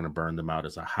sure we're going to burn them out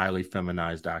as a highly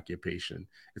feminized occupation.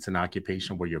 It's an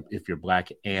occupation where if you're Black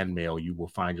and male, you will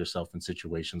find yourself in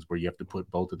situations where you have to put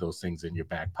both of those things in your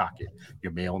back pocket,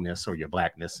 your maleness or your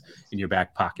Blackness in your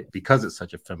back pocket, because it's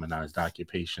such a feminized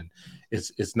occupation.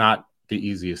 It's not the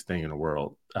easiest thing in the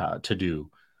world to do,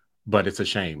 but it's a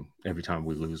shame every time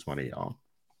we lose one of y'all.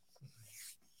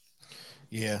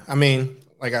 Yeah, I mean,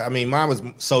 mine was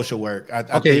social work.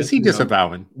 Okay, is he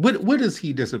disavowing? What is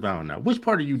he disavowing now? Which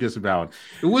part are you disavowing?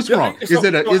 What's wrong? Is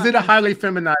it a highly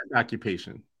feminized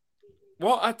occupation?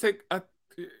 Well,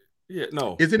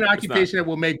 no. Is it an occupation that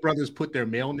will make brothers put their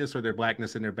maleness or their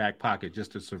Blackness in their back pocket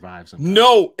just to survive something?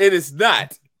 No, it is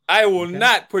not. I will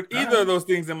not put either of those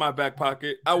things in my back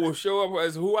pocket. I will show up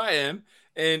as who I am,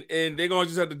 and they're gonna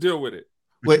just have to deal with it.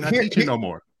 But you're not teaching no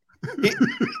more.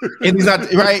 And he's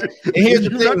not right. And here's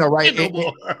the thing, though, right?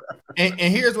 And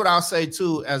here's what I'll say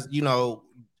too, as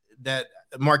that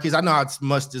Marquise, I know how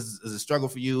much this is a struggle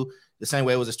for you, the same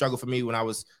way it was a struggle for me when I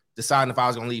was deciding if I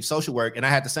was going to leave social work, and I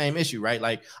had the same issue, right?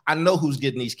 Like, I know who's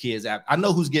getting these kids I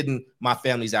know who's getting my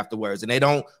families afterwards, and they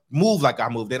don't move like I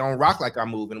move. They don't rock like I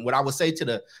move. And what I would say to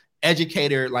the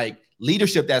educator, like,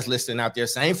 leadership that's listening out there,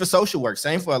 same for social work,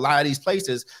 same for a lot of these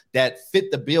places that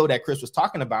fit the bill that Chris was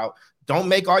talking about. Don't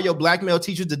make all your Black male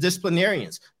teachers the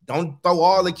disciplinarians. Don't throw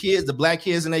all the Black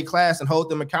kids in a class and hold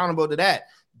them accountable to that.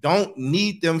 Don't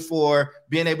need them for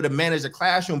being able to manage the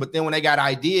classroom, but then when they got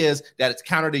ideas that it's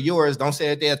counter to yours, don't say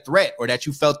that they're a threat or that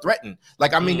you felt threatened.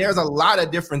 Like, I mean, there's a lot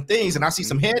of different things, and I see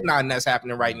some head nodding that's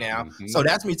happening right now. So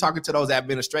that's me talking to those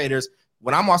administrators.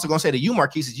 What I'm also going to say to you,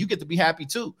 Marquise, is you get to be happy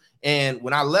too. And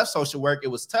when I left social work, it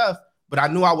was tough, but I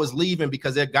knew I was leaving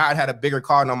because God had a bigger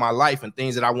calling on my life and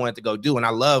things that I wanted to go do. And I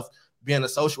love being a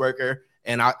social worker,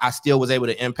 and I still was able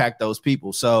to impact those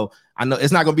people. So I know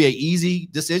it's not going to be an easy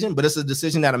decision, but it's a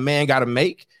decision that a man got to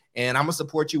make. And I'm going to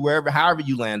support you however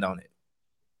you land on it.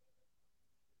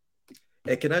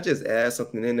 And can I just add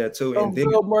something in there too? And then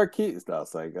Marquise, I'm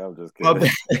just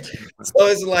kidding. So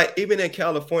it's like, even in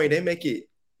California, they make it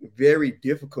very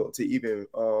difficult to even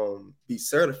be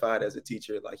certified as a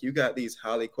teacher. Like, you got these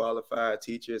highly qualified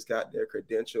teachers, got their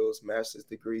credentials, master's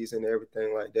degrees and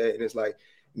everything like that. And it's like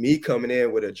me coming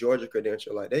in with a Georgia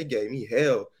credential, like they gave me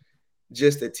hell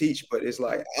just to teach. But it's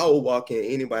like I will walk in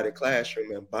anybody's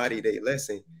classroom and body their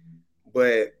lesson.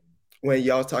 But when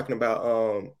y'all talking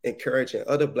about encouraging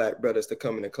other Black brothers to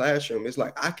come in the classroom, it's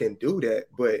like I can do that,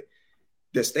 but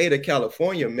the state of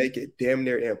California make it damn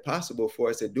near impossible for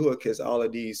us to do it because all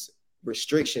of these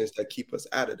restrictions that keep us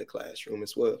out of the classroom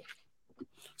as well.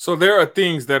 So there are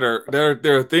things that are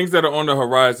there are things that are on the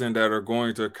horizon that are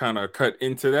going to kind of cut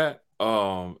into that.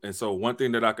 And so one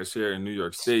thing that I could share in New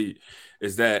York State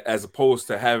is that as opposed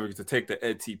to having to take the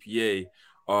EdTPA,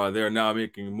 they're now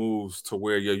making moves to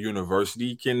where your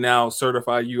university can now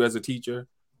certify you as a teacher,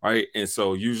 right? And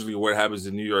so usually what happens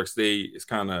in New York State is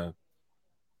kind of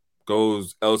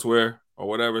goes elsewhere or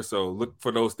whatever. So look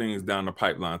for those things down the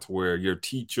pipeline to where your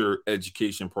teacher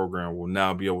education program will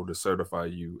now be able to certify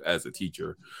you as a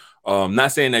teacher.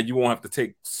 Not saying that you won't have to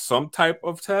take some type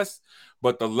of test,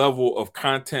 but the level of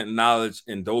content knowledge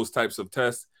in those types of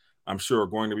tests, I'm sure, are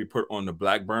going to be put on the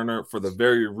back burner for the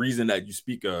very reason that you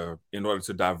speak of, in order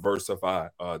to diversify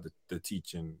the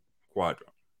teaching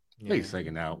quadrant. Wait a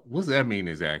second now. What does that mean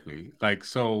exactly? Like,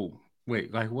 so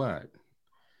wait, like what?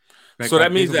 Like, so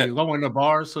that means that lowering the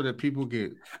bar so that people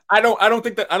get. I don't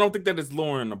think that it's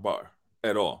lowering the bar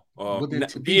at all.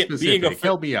 Be specific.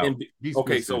 Help me out.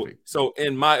 Okay, so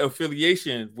in my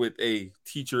affiliation with a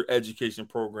teacher education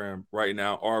program right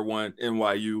now, R1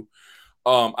 NYU.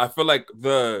 I feel like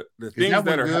the things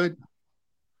that are good.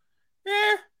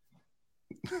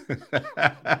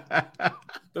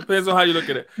 Depends on how you look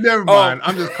at it. Never mind.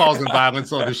 I'm just causing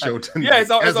violence on the show tonight. Yeah, it's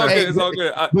all good. It's all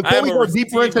good. Before we go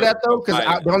deeper into that, though, because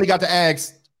I only got to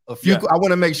ask a few. I want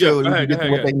to make sure we get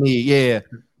to what they need. Yeah,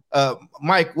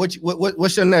 Mike,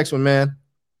 what's your next one, man?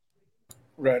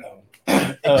 Right on.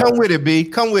 Come with it, B.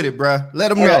 Come with it, bro. Let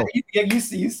them know. You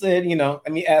said,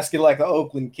 let me ask you like an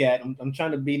Oakland cat. I'm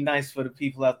trying to be nice for the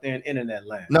people out there in internet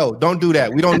land. No, don't do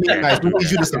that. We don't need nice. We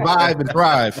need you to survive and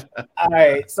thrive. All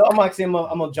right. So I'm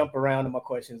gonna jump around in my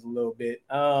questions a little bit.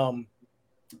 All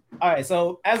right.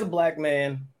 So as a Black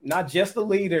man, not just a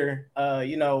leader, I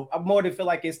more than feel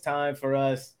like it's time for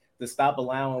us to stop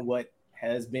allowing what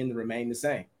has been to remain the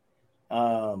same.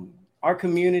 Our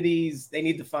communities, they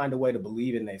need to find a way to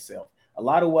believe in themselves. A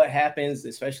lot of what happens,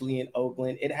 especially in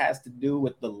Oakland, it has to do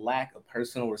with the lack of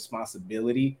personal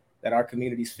responsibility that our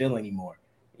communities feel anymore.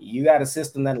 You got a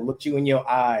system that looked you in your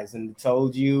eyes and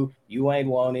told you ain't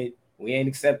wanted. We ain't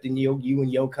accepting you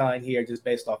and your kind here just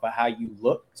based off of how you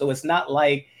look. So it's not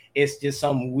like it's just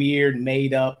some weird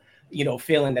made up,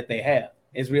 feeling that they have.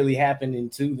 It's really happening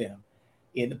to them.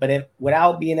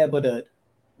 Without being able to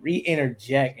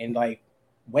re-interject and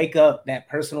wake up that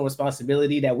personal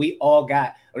responsibility that we all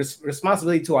got,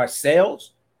 responsibility to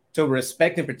ourselves, to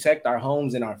respect and protect our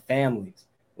homes and our families.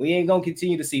 We ain't gonna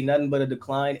continue to see nothing but a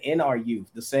decline in our youth.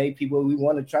 The same people we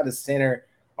want to try to center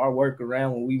our work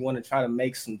around when we want to try to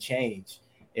make some change.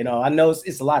 I know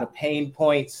it's a lot of pain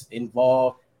points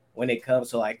involved when it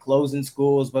comes to closing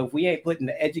schools, but if we ain't putting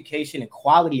the education and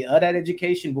quality of that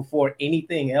education before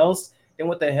anything else, then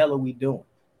what the hell are we doing?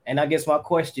 And I guess my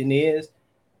question is,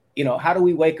 how do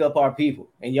we wake up our people?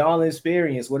 And y'all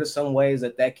experience, what are some ways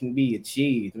that can be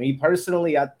achieved? Me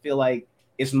personally, I feel like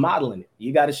it's modeling it.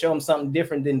 You got to show them something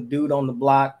different than dude on the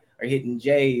block or hitting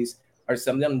J's or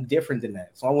something different than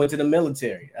that. So I went to the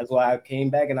military. That's why I came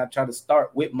back and I tried to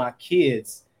start with my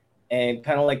kids. And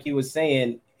kind of like you were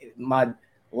saying, my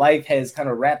life has kind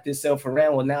of wrapped itself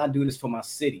around, well, now I do this for my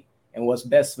city and what's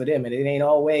best for them. And it ain't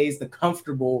always the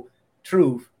comfortable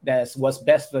truth that's what's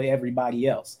best for everybody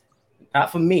else. Not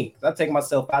for me, because I take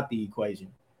myself out the equation.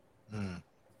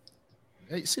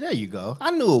 Hey, see, there you go.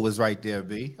 I knew it was right there,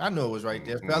 B. I knew it was right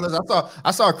there, fellas.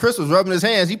 I saw Chris was rubbing his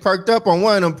hands. He perked up on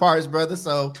one of them parts, brother.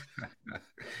 So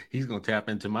he's gonna tap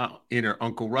into my inner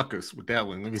Uncle Ruckus with that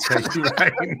one. Let me tell you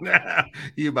right now,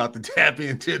 he about to tap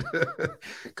into the.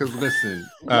 Because listen,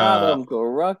 not Uncle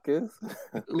Ruckus.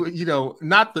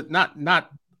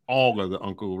 Not all of the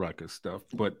Uncle Ruckus stuff,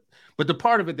 but the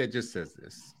part of it that just says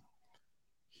this.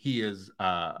 He is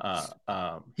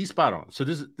he's spot on. So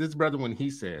this brother, when he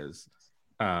says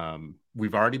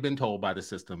we've already been told by the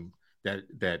system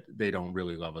that they don't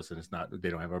really love us and they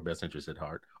don't have our best interest at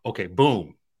heart. Okay,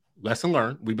 boom. Lesson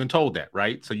learned. We've been told that,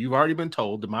 right? So you've already been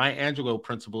told. The Maya Angelou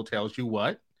principle tells you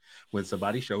what? When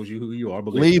somebody shows you who you are,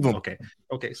 believe them.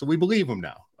 Okay. So we believe them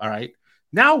now. All right.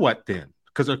 Now what then?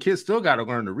 Because our kids still got to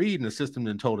learn to read, and the system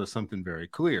then told us something very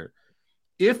clear.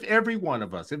 If every one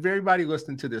of us, if everybody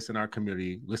listening to this in our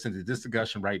community, listening to this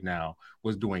discussion right now,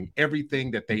 was doing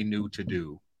everything that they knew to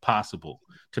do possible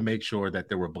to make sure that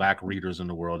there were Black readers in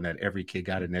the world and that every kid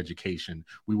got an education,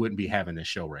 we wouldn't be having this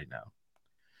show right now.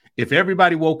 If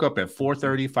everybody woke up at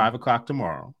 4:30, 5 o'clock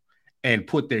tomorrow and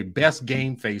put their best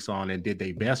game face on and did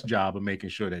their best job of making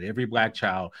sure that every Black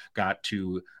child got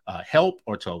to help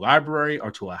or to a library or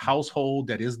to a household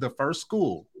that is the first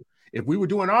school, if we were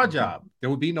doing our job, there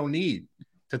would be no need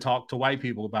to talk to white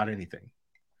people about anything.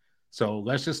 So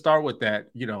let's just start with that.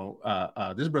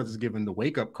 This brother's giving the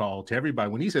wake-up call to everybody.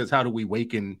 When he says, how do we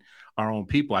waken our own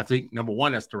people? I think, number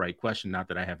one, that's the right question, not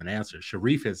that I have an answer.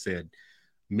 Sharif has said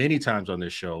many times on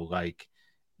this show, like,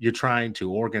 you're trying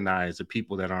to organize the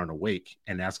people that aren't awake,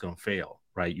 and that's going to fail,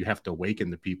 right? You have to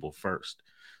awaken the people first.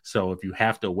 So if you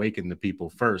have to awaken the people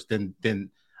first, then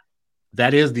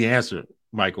that is the answer,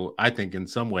 Michael. I think in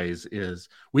some ways is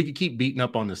we could keep beating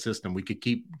up on the system. We could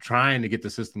keep trying to get the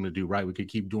system to do right. We could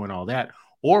keep doing all that,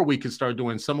 or we could start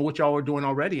doing some of what y'all are doing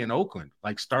already in Oakland,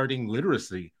 like starting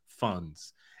literacy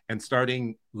funds and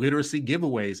starting literacy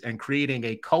giveaways and creating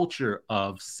a culture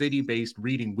of city-based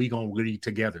reading. We gonna read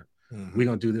together. We're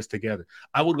going to do this together.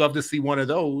 I would love to see one of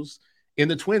those in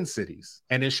the Twin Cities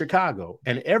and in Chicago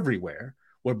and everywhere,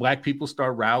 where Black people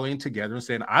start rallying together and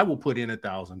saying, I will put in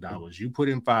 $1,000. You put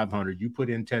in $500. You put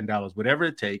in $10, whatever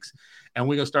it takes. And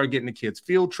we're going to start getting the kids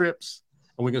field trips.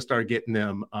 And we're going to start getting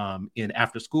them in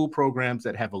after school programs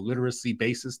that have a literacy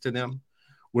basis to them.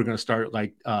 We're going to start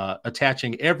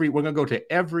attaching we're going to go to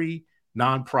every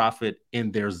nonprofit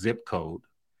in their zip code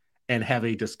and have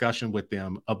a discussion with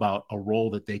them about a role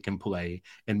that they can play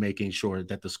in making sure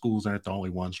that the schools aren't the only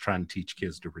ones trying to teach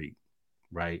kids to read,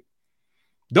 right?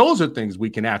 Those are things we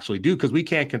can actually do because we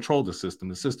can't control the system.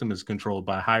 The system is controlled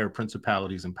by higher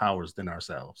principalities and powers than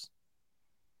ourselves.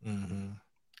 And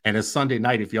it's Sunday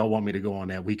night. If y'all want me to go on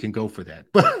that, we can go for that.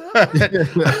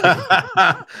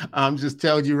 I'm just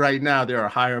telling you right now, there are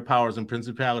higher powers and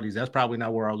principalities. That's probably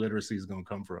not where our literacy is going to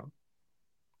come from.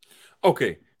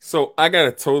 Okay. So I got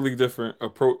a totally different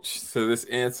approach to this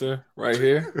answer right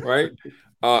here, right?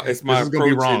 It's my this is approach. Gonna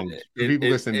be wrong. People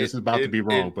listen, this is about to be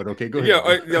wrong, but okay, go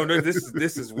ahead. No, this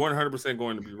is 100%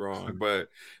 going to be wrong, but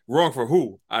wrong for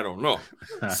who? I don't know.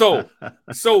 So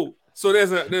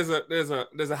there's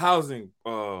a housing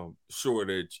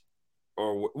shortage,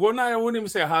 or I wouldn't even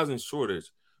say a housing shortage.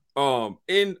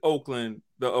 In Oakland,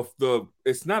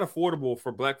 it's not affordable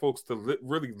for Black folks to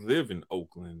really live in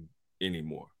Oakland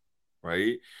anymore.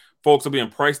 Right, folks are being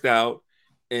priced out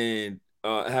and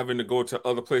having to go to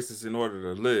other places in order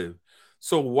to live.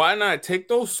 So why not take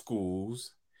those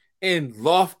schools and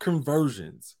loft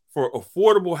conversions for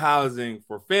affordable housing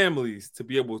for families to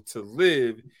be able to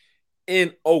live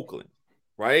in Oakland,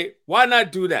 right? Why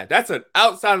not do that? That's an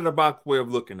outside of the box way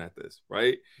of looking at this,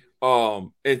 right? Those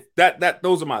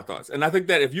are my thoughts, and I think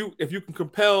that if you can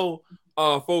compel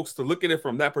folks to look at it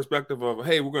from that perspective of,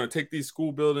 hey, we're going to take these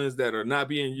school buildings that are not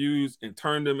being used and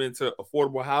turn them into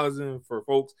affordable housing for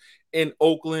folks in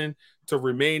Oakland to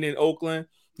remain in Oakland,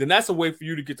 then that's a way for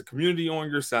you to get the community on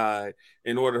your side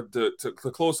in order to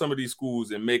close some of these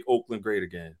schools and make Oakland great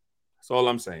again. That's all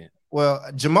I'm saying. Well,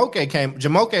 Jamoke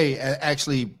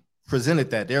actually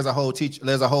presented that. There's a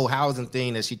whole housing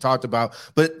thing that she talked about.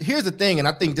 But here's the thing, and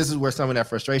I think this is where some of that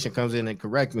frustration comes in, and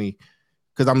correct me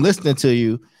because I'm listening to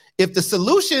you. If the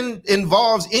solution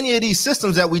involves any of these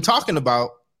systems that we're talking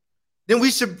about, then we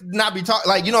should not be talking.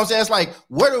 Like, you know what I'm saying? It's like,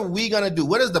 what are we going to do?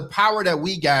 What is the power that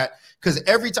we got? Because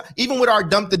every time, even with our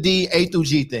dump the D, A through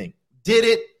G thing, did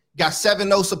it, got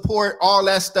 7-0 support, all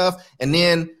that stuff. And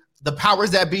then the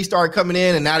powers that be started coming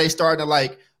in, and now they starting to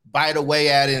like bite away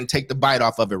at it and take the bite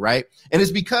off of it, right? And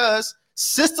it's because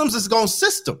systems is going to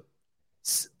system.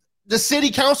 The city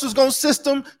council's going to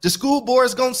system. The school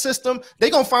board's going to system.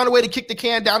 They're going to find a way to kick the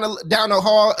can down the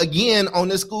hall again on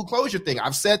this school closure thing.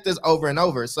 I've said this over and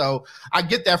over. So I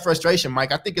get that frustration,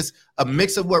 Mike. I think it's a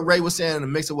mix of what Ray was saying and a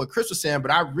mix of what Chris was saying.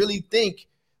 But I really think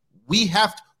we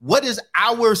have to, what is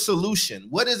our solution?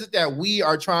 What is it that we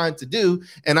are trying to do?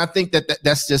 And I think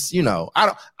that's just, I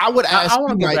want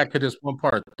to go back to this one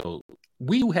part, though.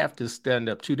 We have to stand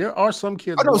up, too. There are some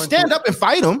kids. Oh, no, stand up and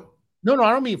fight them. No,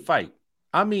 I don't mean fight.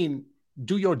 I mean,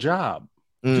 do your job.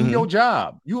 Do your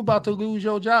job. You about to lose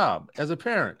your job as a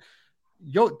parent.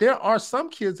 there are some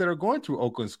kids that are going through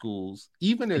Oakland schools,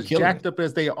 even as killing jacked it. up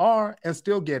as they are, and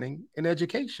still getting an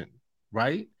education,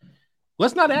 right?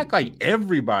 Let's not act like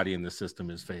everybody in the system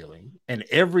is failing and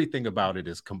everything about it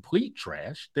is complete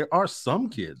trash. There are some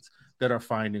kids that are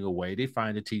finding a way. They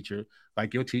find a teacher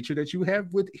like your teacher that you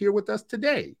have here with us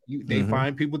today. They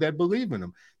find people that believe in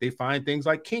them. They find things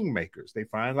like kingmakers. They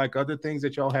find like other things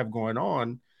that y'all have going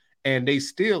on. And they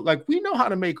still, like, we know how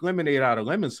to make lemonade out of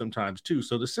lemons sometimes too.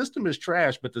 So the system is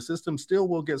trash, but the system still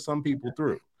will get some people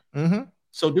through.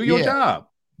 So do your job.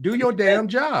 Do your damn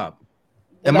job.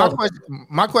 And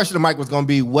my question to Mike was going to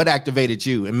be, what activated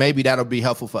you? And maybe that'll be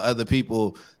helpful for other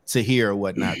people to hear or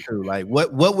whatnot too. Like,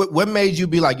 what made you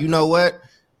be like, you know what?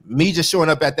 Me just showing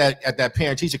up at that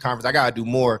parent teacher conference, I gotta do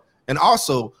more. And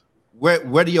also,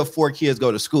 where do your 4 kids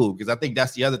go to school? Because I think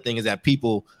that's the other thing, is that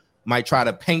people might try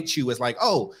to paint you as like,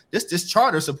 oh, this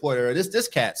charter supporter or this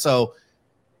cat. So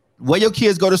where your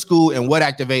kids go to school and what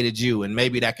activated you, and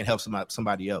maybe that can help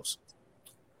somebody else.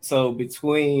 So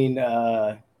between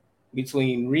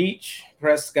Reach,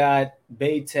 Prescott,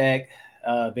 Bay Tech,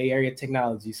 Bay Area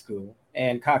Technology School,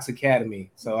 and Cox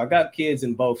Academy. So I got kids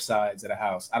in both sides of the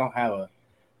house. I don't have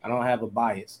a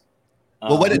bias.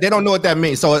 Well, they don't know what that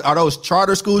means. So are those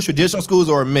charter schools, traditional schools,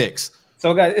 or a mix?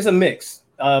 So guys, it's a mix.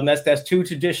 That's 2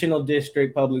 traditional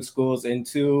district public schools and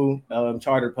 2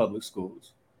 charter public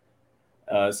schools.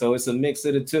 So it's a mix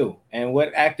of the 2. And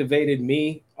what activated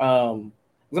me, I'm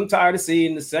tired of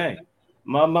seeing the same.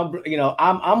 I'm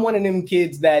one of them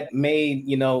kids that made,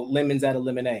 lemons out of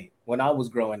lemonade when I was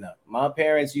growing up. My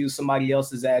parents used somebody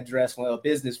else's address, a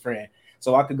business friend,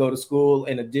 so I could go to school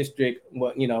in a district,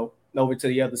 over to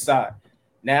the other side.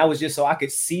 Now it's just so I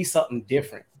could see something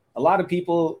different. A lot of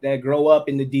people that grow up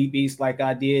in the deep East like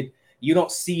I did, you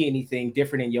don't see anything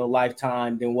different in your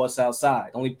lifetime than what's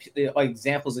outside. Only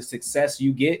examples of success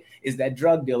you get is that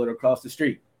drug dealer across the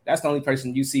street. That's the only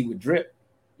person you see with drip.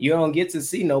 You don't get to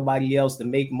see nobody else to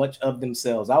make much of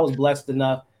themselves. I was blessed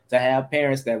enough to have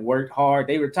parents that worked hard.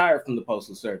 They retired from the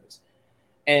Postal Service.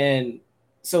 And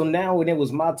so now when it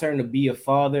was my turn to be a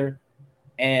father,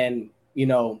 and,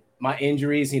 my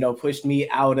injuries, pushed me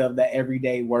out of the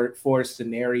everyday workforce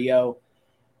scenario,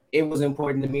 it was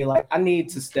important to me. Like, I need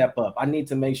to step up. I need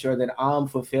to make sure that I'm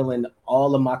fulfilling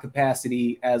all of my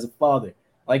capacity as a father.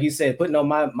 Like you said, putting on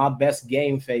my best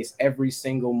game face every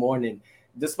single morning,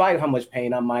 despite how much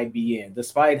pain I might be in,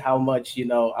 despite how much,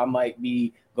 I might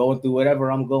be going through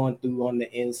whatever I'm going through on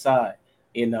the inside.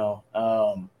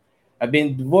 I've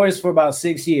been divorced for about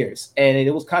 6 years. And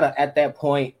it was kind of at that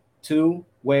point too,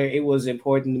 where it was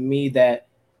important to me that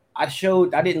I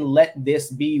didn't let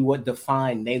this be what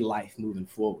defined their life moving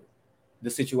forward. The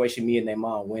situation me and their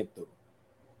mom went through.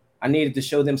 I needed to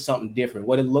show them something different,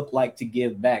 what it looked like to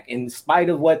give back, in spite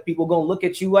of what people gonna look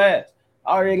at you as.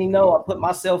 I already know I put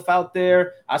myself out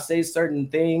there. I say certain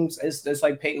things. It's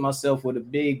like painting myself with a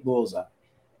big bullseye.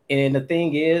 And the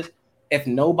thing is, if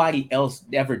nobody else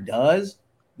ever does,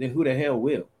 then who the hell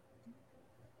will?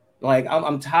 Like,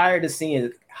 I'm tired of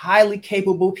seeing highly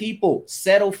capable people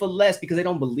settle for less because they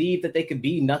don't believe that they could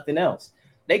be nothing else.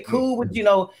 They cool with,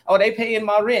 they paying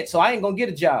my rent, so I ain't gonna get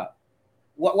a job.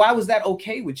 Why was that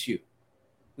okay with you?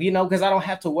 Because I don't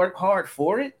have to work hard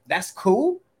for it. That's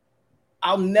cool.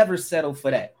 I'll never settle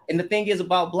for that. And the thing is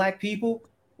about Black people,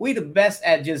 we the best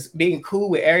at just being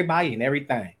cool with everybody and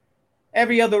everything.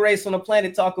 Every other race on the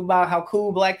planet talk about how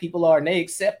cool Black people are, and they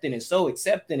accepting and so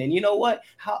accepting. And you know what?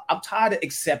 I'm tired of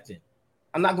accepting.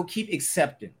 I'm not going to keep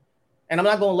accepting. And I'm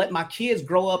not going to let my kids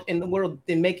grow up in the world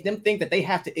and make them think that they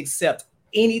have to accept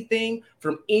anything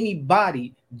from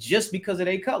anybody just because of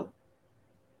their color.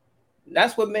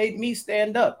 That's what made me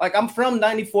stand up. Like, I'm from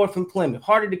 94th and Plymouth,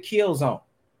 heart of the kill zone.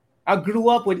 I grew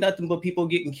up with nothing but people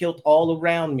getting killed all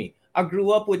around me. I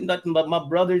grew up with nothing but my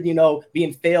brother,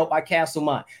 being failed by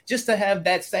Castlemont. Just to have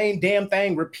that same damn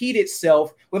thing repeat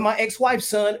itself with my ex-wife's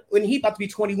son when he about to be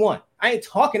 21. I ain't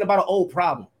talking about an old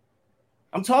problem.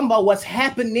 I'm talking about what's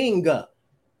happening.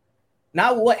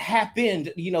 Not what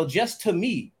happened, just to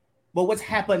me, but what's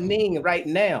happening right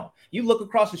now. You look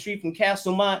across the street from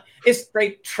Castlemont, it's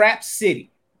straight trap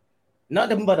city.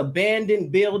 Nothing but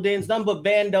abandoned buildings, nothing but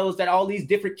bandos that all these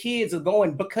different kids are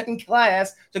going but cutting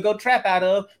class to go trap out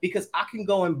of, because I can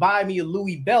go and buy me a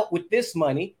Louis belt with this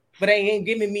money, but they ain't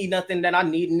giving me nothing that I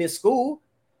need in this school.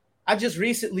 I just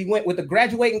recently went with the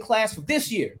graduating class for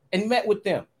this year and met with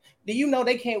them. Do you know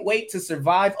they can't wait to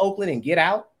survive Oakland and get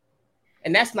out?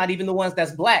 And that's not even the ones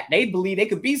that's Black. They believe they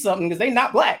could be something because they're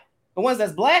not Black. The ones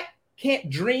that's Black can't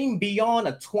dream beyond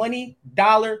a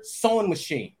 $20 sewing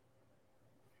machine.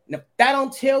 And if that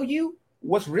don't tell you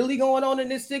what's really going on in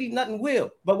this city, nothing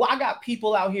will. But I got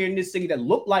people out here in this city that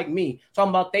look like me talking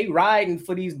about they riding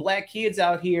for these black kids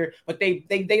out here, but they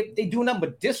do nothing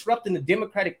but disrupting the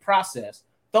democratic process,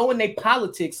 throwing their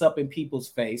politics up in people's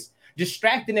face,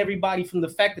 distracting everybody from the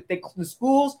fact that the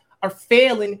schools are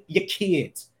failing your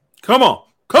kids. Come on.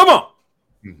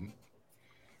 Mm-hmm.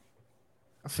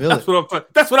 I feel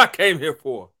it. That's what I came here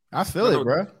for. I feel it,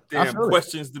 bro. Damn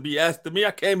questions to be asked to me.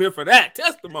 I came here for that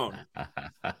testimony.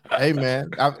 Hey,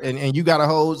 man. And you got a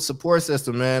whole support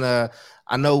system, man.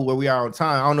 I know where we are on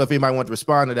time. I don't know if anybody wants to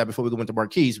respond to that before we go into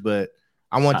Marquise, but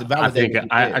I want to validate.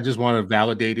 I just want to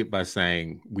validate it by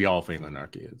saying we all failing our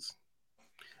kids.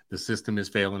 The system is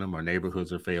failing them. Our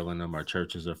neighborhoods are failing them. Our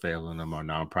churches are failing them. Our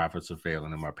nonprofits are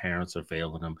failing them. Our parents are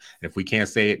failing them. And if we can't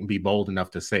say it and be bold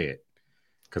enough to say it,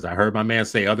 because I heard my man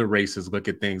say other races look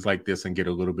at things like this and get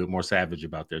a little bit more savage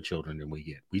about their children than we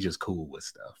get. We just cool with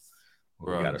stuff.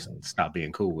 We got to stop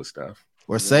being cool with stuff.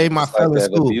 Or save my fellas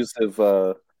like abusive,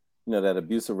 that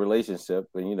abusive relationship.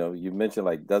 And, you mentioned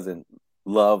like doesn't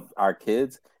love our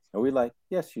kids. And we're like,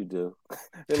 yes, you do.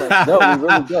 They're like, no, we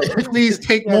really don't. Please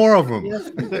take more of them. Yes,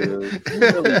 you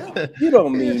do. You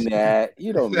don't mean that.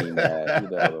 You don't mean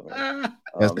that.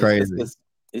 That's crazy.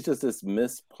 It's just this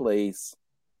misplaced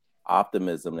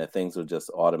optimism that things will just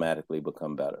automatically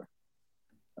become better.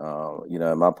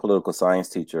 My political science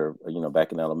teacher,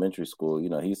 back in elementary school,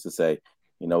 he used to say,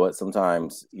 you know what,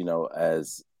 sometimes,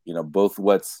 as, both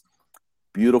what's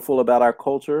beautiful about our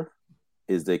culture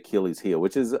is the Achilles heel,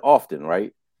 which is often,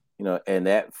 right? And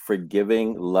that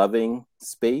forgiving, loving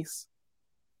space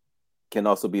can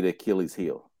also be the Achilles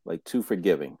heel, like too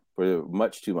forgiving for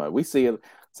much too much. We see it,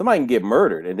 somebody can get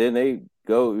murdered and then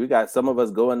we got some of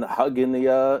us going hugging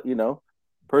the,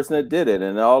 person that did it.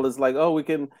 And all is like, oh, we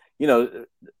can,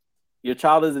 your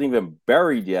child isn't even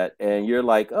buried yet. And you're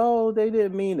like, oh, they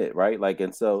didn't mean it. Right. Like,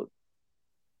 and so,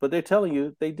 but they're telling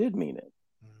you they did mean it.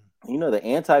 The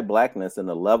anti-Blackness and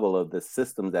the level of the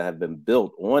systems that have been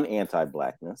built on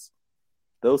anti-Blackness,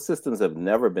 those systems have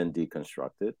never been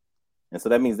deconstructed. And so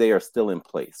that means they are still in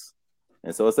place.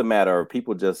 And so it's a matter of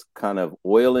people just kind of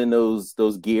oiling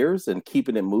those gears and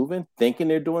keeping it moving, thinking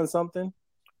they're doing something,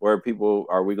 or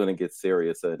are we going to get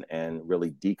serious and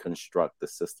really deconstruct the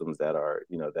systems that are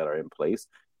in place,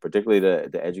 particularly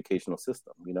the educational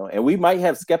system, and we might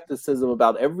have skepticism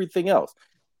about everything else.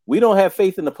 We don't have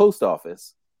faith in the post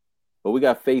office, but we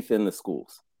got faith in the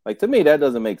schools. Like, to me, that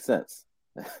doesn't make sense.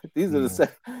 These are the same,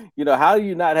 how do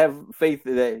you not have faith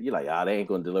that you're like, they ain't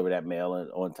going to deliver that mail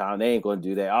on time. They ain't going to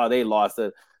do that. Oh, they lost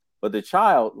it. But the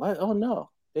child, like, oh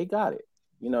no, they got it.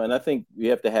 And I think we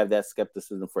have to have that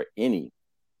skepticism for any,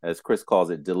 as Chris calls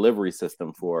it, delivery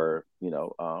system for,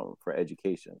 for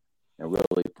education, and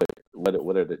really put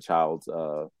what are the child's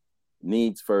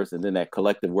needs first, and then that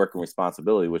collective work and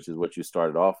responsibility, which is what you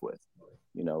started off with.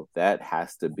 That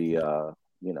has to be,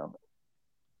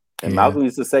 and Malcolm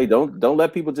used to say, don't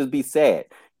let people just be sad.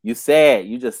 You sad,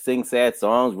 you just sing sad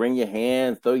songs, wring your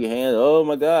hands, throw your hands. Oh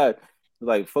my God.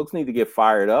 Like, folks need to get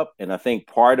fired up. And I think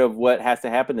part of what has to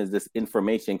happen is this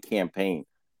information campaign,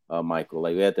 Michael.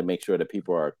 Like, we have to make sure that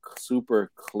people are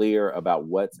super clear about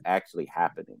what's actually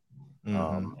happening.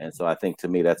 Mm-hmm. And so I think, to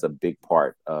me, that's a big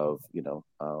part of,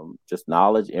 just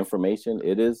knowledge, information.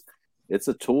 It's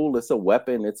a tool, it's a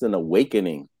weapon, it's an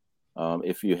awakening,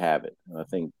 if you have it. And I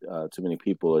think too many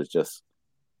people is just,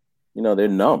 they're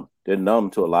numb. They're numb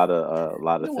to a lot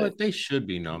of things. What they should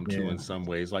be numb to in some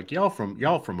ways. Like y'all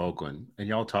from Oakland, and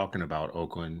y'all talking about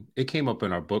Oakland. It came up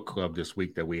in our book club this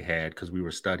week that we had, because we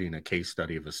were studying a case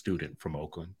study of a student from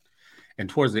Oakland. And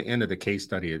towards the end of the case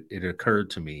study, it occurred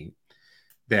to me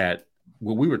that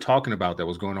what we were talking about that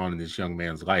was going on in this young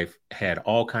man's life had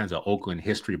all kinds of Oakland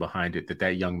history behind it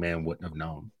that young man wouldn't have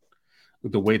known.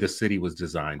 The way the city was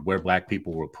designed, where Black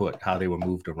people were put, how they were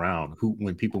moved around,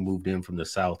 when people moved in from the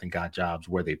South and got jobs,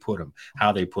 where they put them,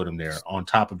 how they put them there on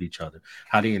top of each other,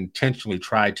 how they intentionally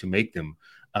tried to make them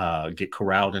get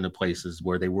corralled into places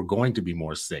where they were going to be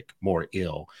more sick, more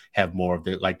ill, have more of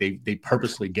they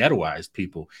purposely ghettoized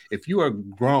people. If you are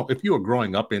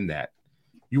growing up in that,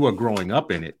 you are growing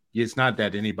up in it. It's not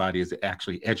that anybody is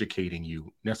actually educating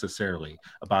you necessarily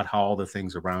about how all the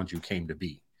things around you came to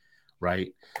be.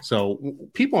 Right. So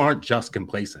people aren't just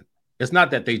complacent. It's not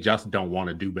that they just don't want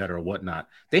to do better or whatnot.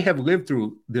 They have lived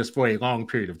through this for a long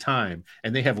period of time,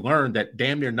 and they have learned that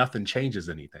damn near nothing changes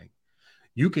anything.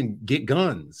 You can get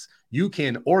guns. You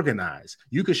can organize.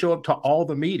 You can show up to all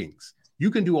the meetings.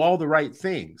 You can do all the right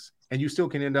things, and you still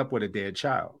can end up with a dead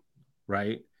child.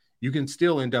 Right. You can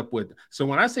still end up with. So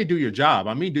when I say do your job,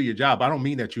 I mean do your job. I don't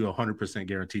mean that you're 100%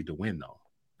 guaranteed to win, though.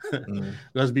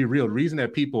 Let's be real. The reason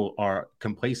that people are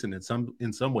complacent in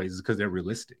some ways is because they're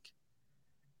realistic.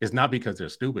 It's not because they're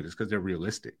stupid. It's because they're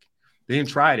realistic. They didn't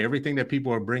try everything that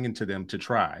people are bringing to them to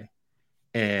try.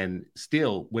 And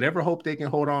still, whatever hope they can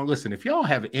hold on. Listen, if y'all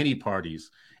have any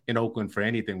parties in Oakland for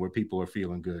anything where people are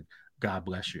feeling good, God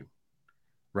bless you,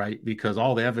 right? Because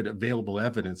all the available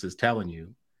evidence is telling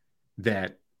you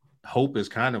that hope is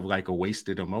kind of like a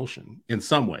wasted emotion in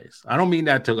some ways. I don't mean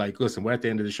that to like, listen, we're at the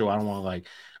end of the show. I don't want to like,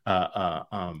 I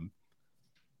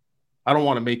don't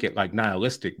want to make it like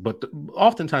nihilistic, but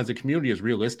oftentimes the community is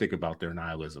realistic about their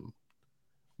nihilism.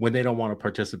 When they don't want to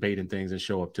participate in things and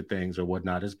show up to things or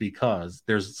whatnot, is because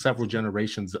there's several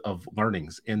generations of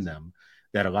learnings in them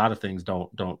that a lot of things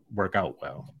don't work out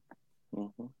well.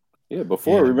 Mm-hmm. Yeah,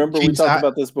 before, remember we talked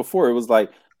about this before. It was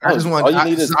like, I just want. I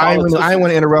didn't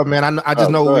want to interrupt, man. I just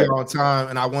know we're on time,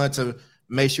 and I wanted to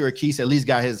make sure Keith at least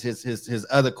got his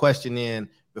other question in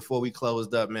before we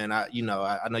closed up, man. I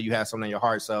know you have something in your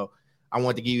heart, so I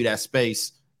wanted to give you that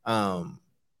space, and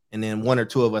then one or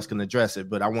two of us can address it.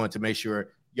 But I wanted to make sure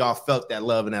y'all felt that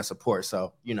love and that support.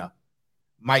 So,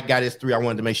 Mike got his 3. I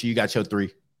wanted to make sure you got your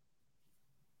 3.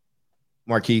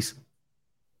 Marquise.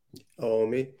 Oh,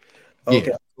 me?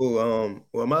 Okay, yeah. Cool.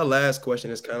 Well, my last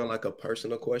question is kind of like a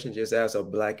personal question, just as a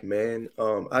Black man.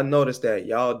 I noticed that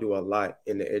y'all do a lot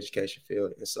in the education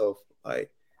field. And so,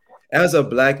 like, as a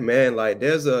Black man, like,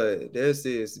 there's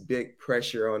this big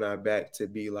pressure on our back to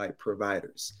be, like,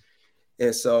 providers.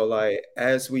 And so, like,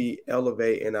 as we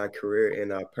elevate in our career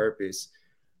and our purpose,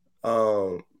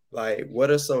 like,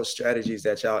 what are some strategies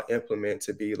that y'all implement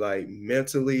to be like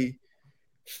mentally,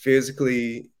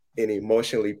 physically, and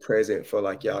emotionally present for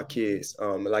like y'all kids?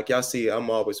 Like y'all see, I'm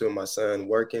always with my son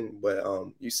working, but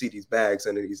you see these bags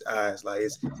under these eyes. Like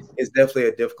it's definitely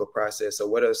a difficult process. So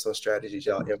what are some strategies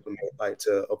y'all implement like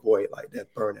to avoid like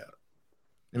that burnout?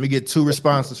 Let me get 2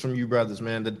 responses from you brothers,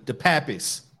 man. The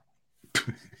Pappies.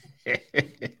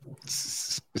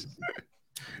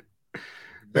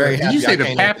 Did you say the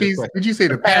Pappies? Did you say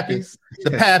the Pappies?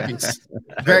 The Pappies.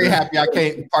 Very happy I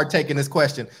can't partake in this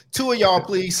question. 2 of y'all,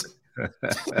 please.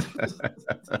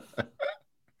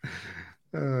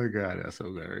 Oh God, that's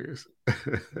hilarious.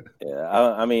 Yeah,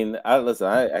 I mean, listen.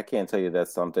 I can't tell you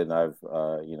that's something I've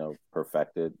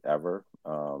perfected ever.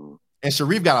 And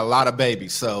Sharif got a lot of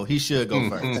babies, so he should go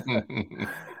first.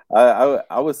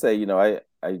 I would say,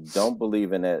 I don't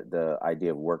believe in the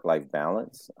idea of work-life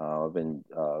balance. I've been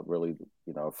really,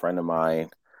 a friend of mine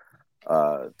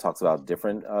talks about a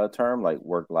different term like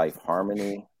work-life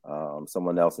harmony.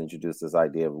 Someone else introduced this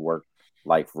idea of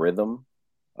work-life rhythm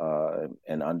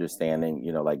and understanding,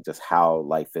 like just how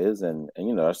life is. And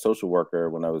our social worker,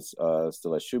 when I was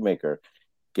still a shoemaker,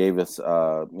 gave us,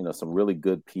 some really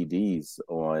good PDs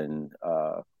on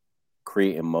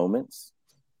creating moments.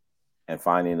 And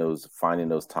finding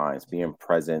those times, being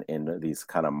present in these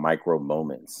kind of micro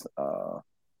moments.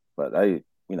 But I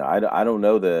don't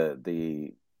know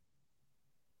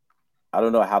I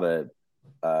don't know how to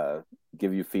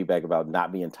give you feedback about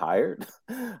not being tired.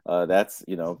 That's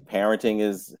parenting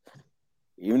is,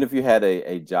 even if you had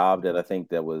a job that I think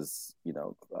that was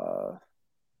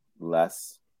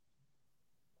less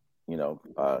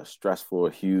stressful,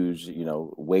 huge,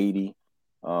 weighty.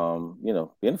 Being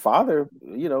a father,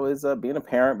 is being a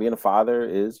parent, being a father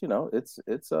is,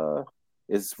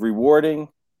 it's rewarding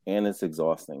and it's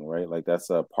exhausting, right? Like that's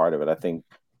a part of it. I think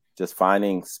just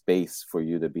finding space for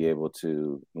you to be able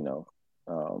to,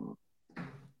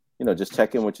 just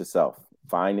check in with yourself,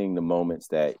 finding the moments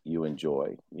that you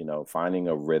enjoy, finding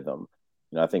a rhythm.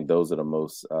 I think those are the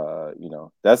most,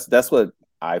 that's what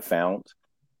I found.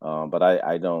 But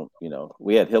I don't,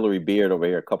 we had Hillary Beard over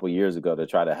here a couple years ago to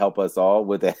try to help us all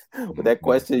with that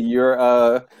question.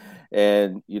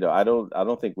 And I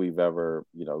don't think we've ever,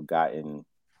 gotten,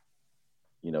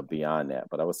 beyond that.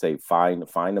 But I would say find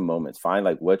the moments, find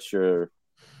like where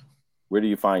do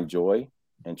you find joy,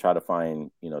 and try to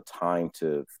find, time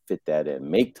to fit that in,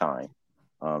 make time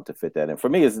to fit that in. For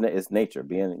me, it's nature,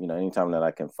 being, anytime that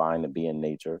I can find to be in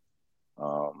nature.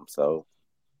 So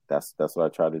that's what I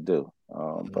try to do.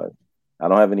 But I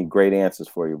don't have any great answers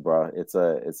for you, bro. It's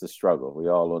a struggle. We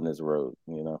all on this road,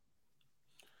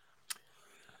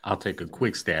 I'll take a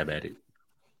quick stab at it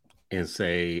and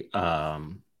say,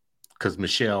 because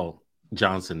Michelle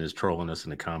Johnson is trolling us in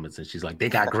the comments, and she's like, "They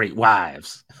got great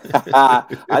wives."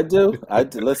 I do.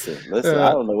 Listen.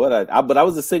 I don't know what but I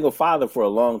was a single father for a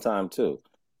long time too.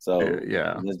 So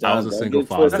yeah, I was a single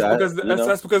father.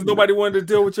 That's because nobody wanted to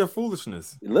deal with your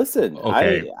foolishness. Listen,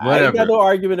 okay, I ain't got no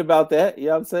argument about that. You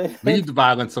know what I'm saying? Leave the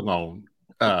violence alone.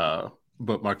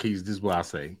 But Marquise, this is what I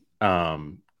say.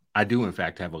 I do, in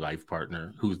fact, have a life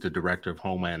partner who's the director of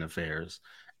Homeland Affairs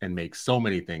and makes so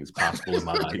many things possible in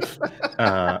my life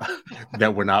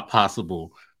that were not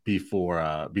possible before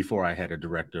I had a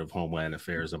director of Homeland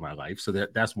Affairs in my life. So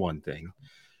that's one thing.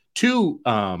 Two,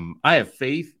 I have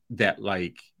faith that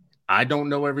like I don't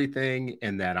know everything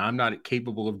and that I'm not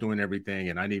capable of doing everything,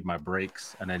 and I need my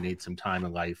breaks and I need some time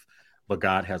in life. But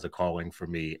God has a calling for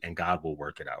me, and God will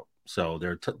work it out. So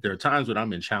there are times when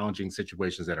I'm in challenging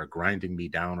situations that are grinding me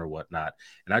down or whatnot,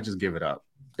 and I just give it up.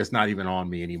 It's not even on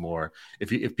me anymore.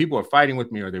 If people are fighting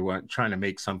with me or they want trying to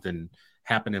make something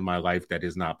happen in my life that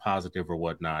is not positive or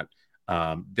whatnot,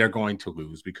 they're going to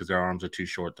lose because their arms are too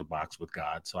short to box with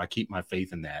God. So I keep my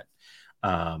faith in that.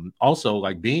 Also,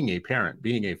 like being a parent,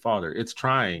 being a father, it's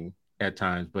trying at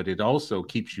times, but it also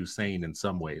keeps you sane in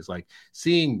some ways. Like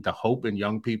seeing the hope in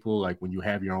young people, like when you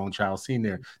have your own child, seeing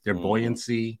their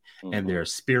buoyancy and their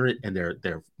spirit and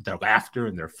their laughter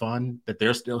and their fun that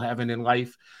they're still having in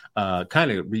life,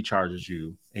 kind of recharges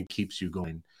you and keeps you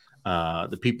going.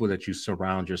 The people that you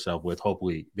surround yourself with,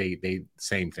 hopefully they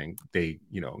same thing. They,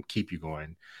 keep you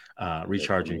going,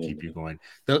 recharge you and keep you going.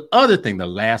 The other thing, the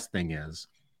last thing is,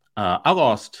 I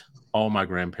lost all my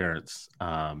grandparents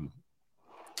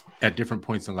at different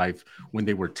points in life when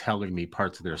they were telling me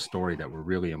parts of their story that were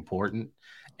really important.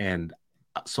 And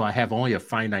so I have only a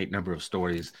finite number of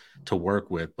stories to work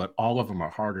with, but all of them are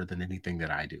harder than anything that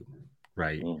I do.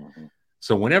 Right. Mm-hmm.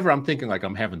 So whenever I'm thinking like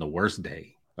I'm having the worst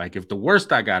day, like if the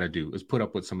worst I got to do is put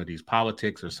up with some of these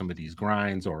politics or some of these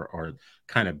grinds or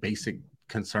kind of basic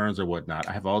concerns or whatnot,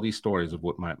 I have all these stories of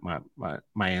what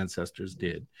my ancestors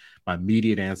did, my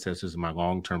immediate ancestors and my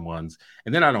long-term ones.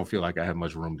 And then I don't feel like I have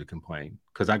much room to complain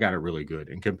because I got it really good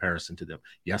in comparison to them.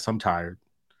 Yes, I'm tired.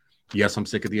 Yes, I'm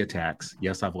sick of the attacks.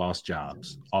 Yes, I've lost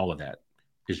jobs. All of that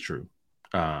is true.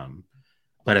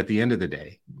 But at the end of the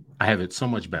day, I have it so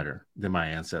much better than my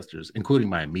ancestors, including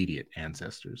my immediate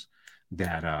ancestors,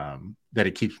 that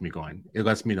it keeps me going. It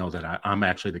lets me know that I'm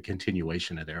actually the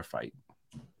continuation of their fight.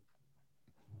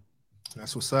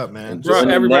 That's what's up, man. Bro,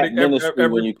 everybody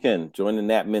when you can join the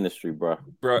Nat ministry, bro.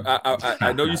 Bro,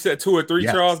 I know you said 2 or 3,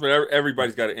 yes. Charles, but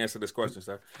everybody's got to answer this question,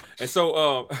 sir. And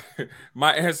so,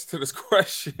 my answer to this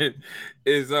question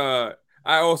is, I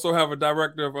also have a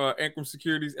director of Ancrum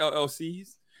Securities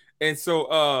LLCs, and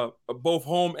so both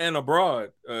home and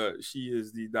abroad, she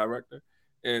is the director.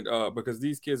 And because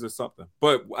these kids are something.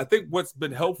 But I think what's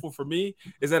been helpful for me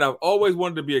is that I've always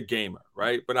wanted to be a gamer,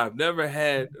 right? But I've never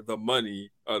had the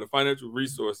money, the financial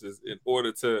resources in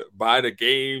order to buy the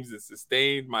games and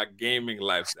sustain my gaming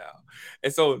lifestyle.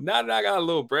 And so now that I got a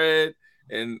little bread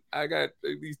and I got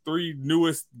these 3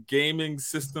 newest gaming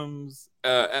systems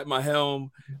at my helm,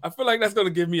 I feel like that's going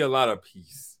to give me a lot of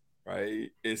peace,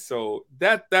 right? And so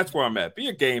that's where I'm at. Be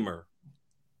a gamer.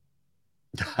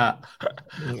 I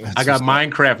got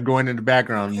Minecraft going in the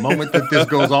background. The moment that this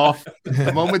goes off,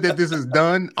 the moment that this is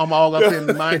done, I'm all up in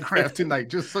Minecraft tonight,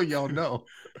 just so y'all know.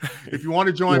 If you want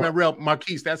to join my realm,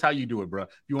 Marquise, that's how you do it, bro. If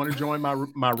you want to join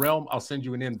my realm, I'll send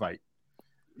you an invite.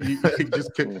 You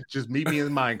just meet me in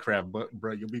Minecraft, but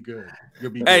bro, you'll be good.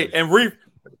 You'll be good. Hey, and Reef,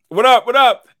 what up? What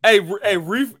up? Hey,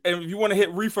 Reef, and if you want to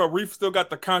hit Reef up, Reef still got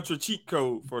the Contra cheat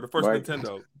code for the first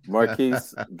Nintendo.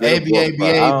 Marquise, I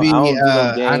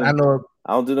know.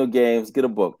 I don't do no games. Get a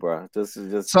book, bro. Just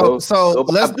so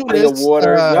let's do this.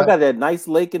 Water. Y'all got that nice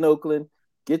lake in Oakland.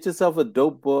 Get yourself a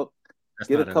dope book.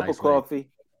 Get a cup of coffee.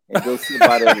 And go sit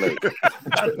by that lake.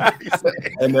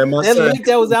 And then that lake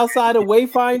that was outside of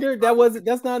Wayfinder,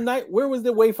 that's not nice. Where was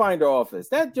the Wayfinder office?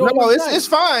 It's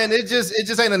fine. It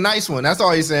just ain't a nice one. That's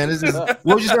all he's saying. It's just,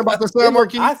 what was you saying about the sun,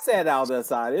 Marquis? I sat out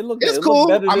outside. It's cool.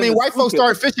 I mean, white folks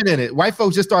started fishing in it. White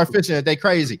folks just started fishing it. They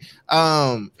crazy.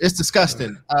 It's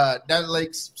disgusting. That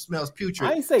lake smells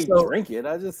putrid. I ain't say drink it.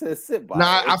 I just said sit by.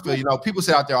 Nah, I feel people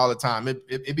sit out there all the time.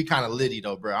 It be kind of litty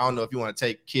though, bro. I don't know if you want to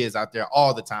take kids out there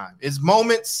all the time. It's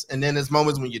moments. And then there's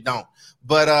moments when you don't.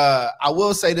 But I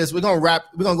will say this: we're gonna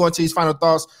go into these final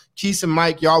thoughts. Keith and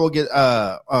Mike, y'all will get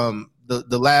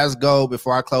the last go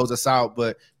before I close us out.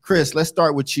 But Chris, let's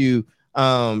start with you.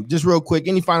 Just real quick,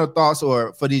 any final thoughts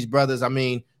or for these brothers? I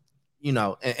mean,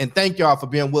 and thank y'all for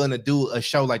being willing to do a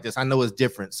show like this. I know it's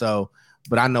different,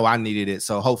 but I know I needed it.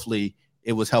 So hopefully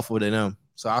it was helpful to them.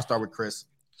 So I'll start with Chris.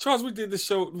 Charles, we did the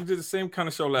same kind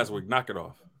of show last week. Knock it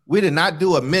off. We did not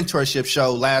do a mentorship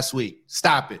show last week.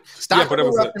 Stop it. Stop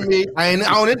interrupting me. I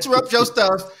don't interrupt your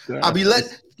stuff. I'll be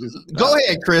Go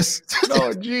ahead, Chris.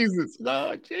 Lord Jesus.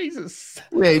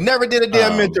 We never did a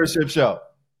damn mentorship show.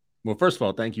 Well, first of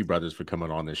all, thank you, brothers, for coming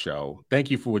on this show.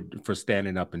 Thank you for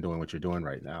standing up and doing what you're doing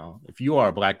right now. If you are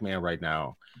a Black man right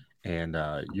now and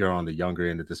you're on the younger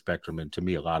end of the spectrum. And to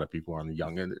me, a lot of people are on the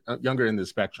younger end of the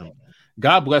spectrum.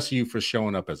 God bless you for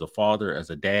showing up as a father, as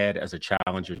a dad, as a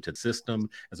challenger to the system,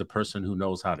 as a person who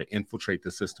knows how to infiltrate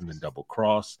the system and double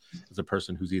cross, as a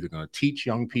person who's either going to teach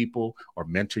young people or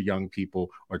mentor young people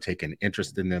or take an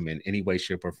interest in them in any way,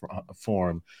 shape, or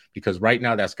form. Because right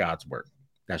now, that's God's work.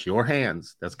 That's your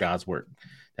hands. That's God's work.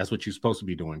 That's what you're supposed to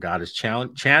be doing. God is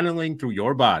channeling through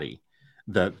your body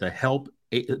the help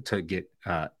to get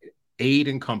aid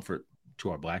and comfort to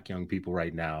our Black young people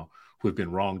right now who have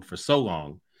been wronged for so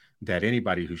long that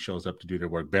anybody who shows up to do their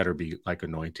work better be like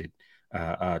anointed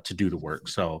to do the work.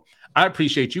 So I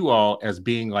appreciate you all as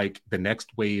being like the next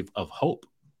wave of hope.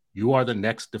 You are the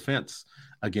next defense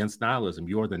against nihilism.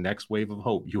 You are the next wave of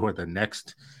hope. You are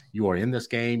in this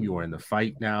game. You are in the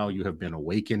fight now. You have been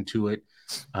awakened to it.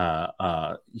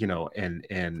 And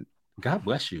God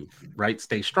bless you, right?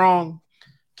 Stay strong.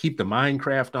 Keep the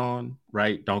Minecraft on,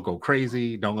 right? Don't go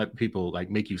crazy. Don't let people like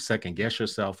make you second guess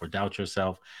yourself or doubt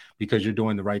yourself, because you're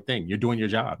doing the right thing. You're doing your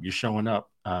job. You're showing up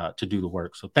to do the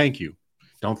work. So thank you.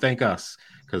 Don't thank us,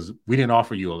 because we didn't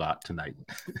offer you a lot tonight.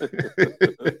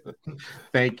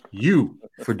 Thank you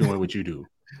for doing what you do.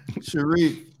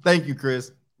 Sharif, thank you,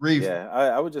 Chris. Reef. Yeah,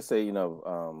 I would just say,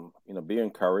 be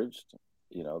encouraged.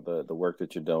 The work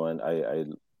that you're doing. I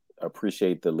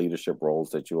appreciate the leadership roles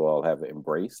that you all have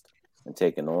embraced and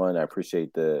taken on. I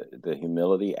appreciate the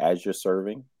humility as you're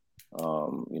serving.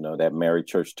 That Mary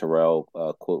Church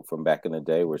Terrell quote from back in the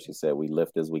day where she said, "We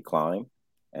lift as we climb."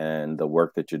 And the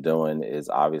work that you're doing is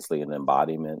obviously an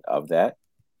embodiment of that.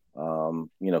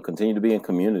 Continue to be in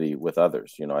community with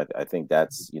others. I think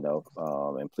that's,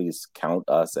 and please count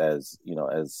us as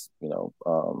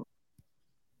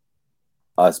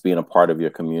us being a part of your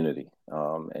community.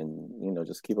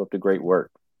 Just keep up the great work.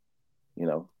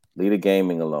 Leave the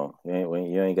gaming alone.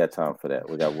 You ain't got time for that.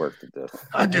 We got work to do.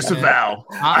 I disavow.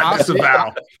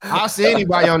 I'll see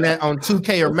anybody on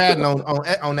 2K or Madden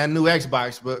on that new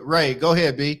Xbox. But Ray, go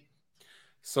ahead, B.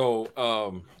 So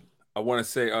I want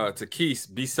to say to Keith,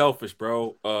 be selfish,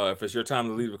 bro. If it's your time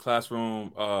to leave the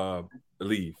classroom,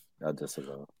 leave. I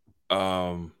disavow.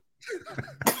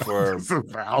 For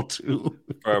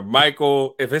for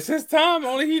Michael, if it's his time,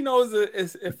 only he knows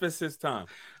if it's his time.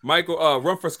 Michael,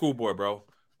 run for school board, bro.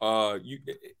 I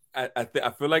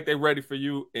feel like they're ready for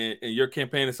you, and your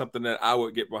campaign is something that I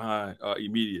would get behind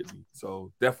immediately.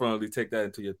 So definitely take that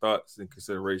into your thoughts and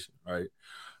consideration, right?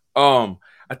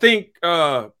 I think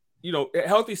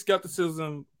healthy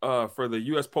skepticism for the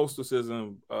U.S. postal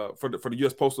system for the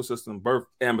U.S. postal system birthed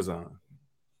Amazon,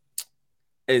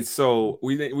 and so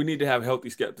we need to have healthy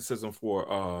skepticism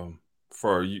for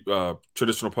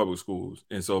traditional public schools,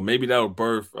 and so maybe that'll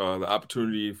birth the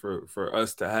opportunity for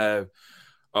us to have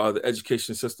the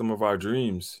education system of our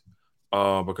dreams,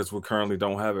 because we currently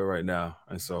don't have it right now.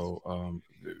 And so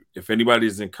if anybody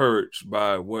is encouraged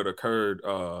by what occurred,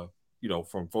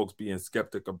 from folks being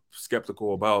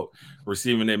skeptical about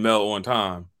receiving their mail on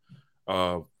time,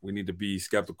 we need to be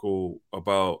skeptical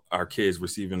about our kids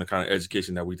receiving the kind of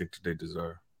education that we think that they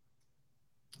deserve.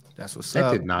 That's what's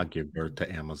up. That did not give birth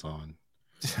to Amazon.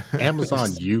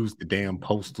 Amazon used the damn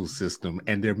postal system,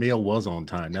 and their mail was on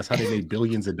time. That's how they made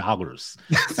billions of dollars.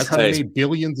 That's how they made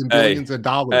billions and billions of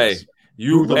dollars.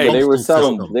 They were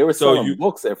selling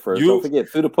books at first. Don't forget,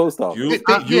 through the post office.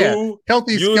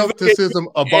 Healthy skepticism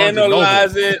about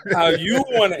analyze it how you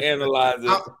want to analyze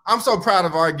it. I'm so proud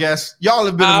of our guests. Y'all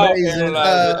have been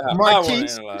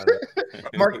amazing.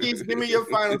 Marquise, give me your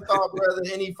final thought, brother.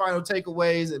 Any final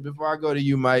takeaways before I go to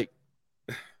you, Mike?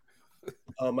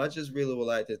 I just really would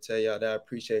like to tell y'all that I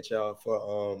appreciate y'all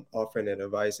for offering that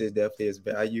advice. It definitely is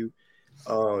value.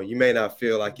 You may not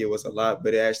feel like it was a lot,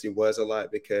 but it actually was a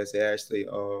lot, because it actually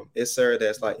it served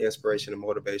as like inspiration and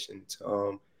motivation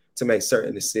to make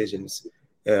certain decisions.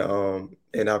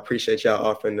 And I appreciate y'all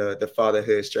offering the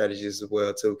fatherhood strategies as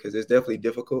well too, because it's definitely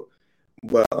difficult.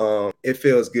 But it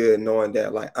feels good knowing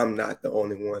that like I'm not the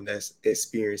only one that's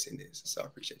experiencing this. So I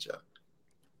appreciate y'all.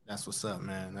 That's what's up,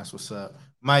 man. That's what's up,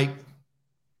 Mike.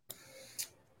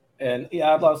 And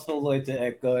yeah, I'd also like to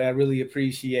echo, I really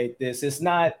appreciate this. It's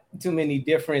not too many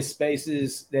different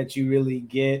spaces that you really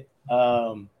get.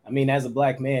 As a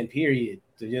Black man, period,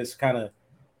 to just kind of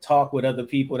talk with other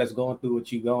people that's going through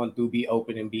what you're going through, be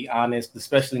open and be honest,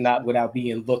 especially not without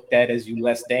being looked at as you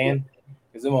less than.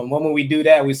 Because the moment we do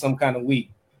that, we're some kind of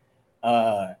weak.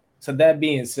 So that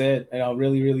being said, and I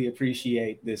really, really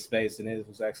appreciate this space. And it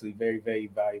was actually very, very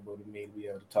valuable to me to be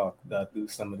able to talk through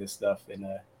some of this stuff and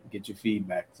get your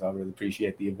feedback. So I really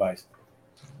appreciate the advice.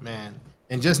 Man,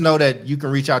 and just know that you can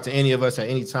reach out to any of us at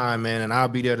any time, man, and I'll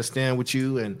be there to stand with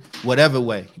you in whatever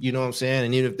way. You know what I'm saying?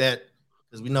 And even if that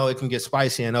because we know it can get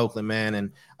spicy in Oakland, man.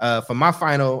 And for my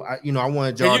final, I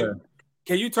wanted y'all to.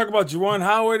 Can you talk about Juwan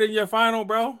Howard in your final,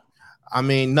 bro? I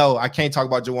mean, no, I can't talk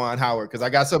about Juwan Howard because I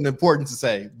got something important to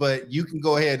say. But you can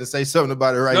go ahead and say something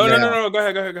about it now. No. Go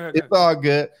ahead. It's all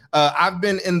good. I've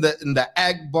been in the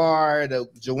Akbar, the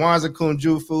Jawanza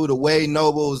Kunjufu, the Wade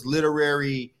Noble's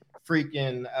literary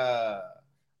freaking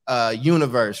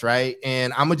universe, right?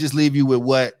 And I'm gonna just leave you with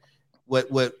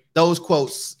what those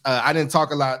quotes. I didn't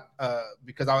talk a lot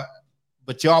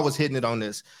but y'all was hitting it on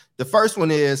this. The first one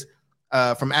is.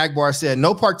 From Akbar said,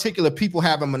 no particular people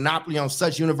have a monopoly on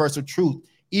such universal truth,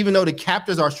 even though the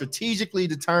captors are strategically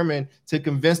determined to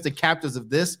convince the captors of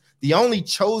this. The only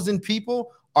chosen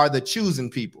people are the choosing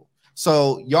people.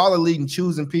 So y'all are leading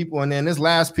choosing people. And then this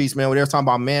last piece, man, where they're talking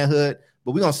about manhood,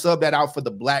 but we're going to sub that out for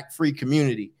the Black free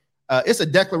community. It's a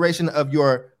declaration of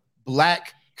your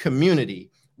Black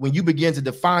community when you begin to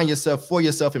define yourself for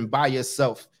yourself and by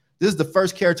yourself. This is the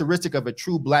first characteristic of a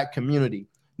true Black community.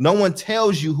 No one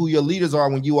tells you who your leaders are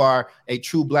when you are a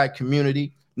true Black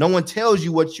community. No one tells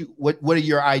you what are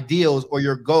your ideals or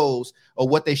your goals or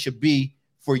what they should be,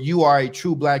 for you are a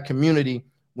true Black community.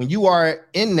 When you are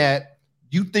in that,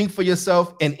 you think for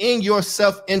yourself and in your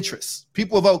self-interest,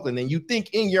 people of Oakland, and you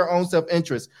think in your own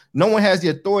self-interest. No one has the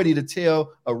authority to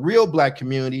tell a real Black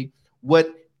community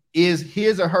what is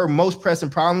his or her most pressing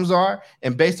problems are.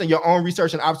 And based on your own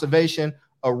research and observation,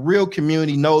 a real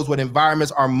community knows what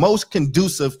environments are most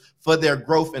conducive for their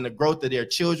growth and the growth of their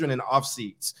children and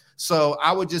offseeds. So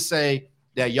I would just say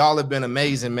that y'all have been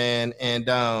amazing, man. And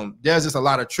there's just a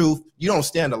lot of truth. You don't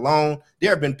stand alone. There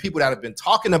have been people that have been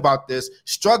talking about this,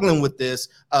 struggling with this,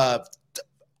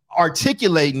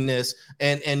 articulating this.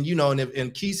 And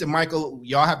Keith and Michael,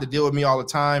 y'all have to deal with me all the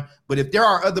time. But if there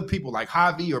are other people like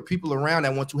Javi or people around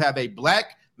that want to have a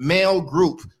Black male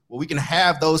group where we can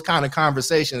have those kind of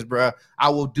conversations, bro, I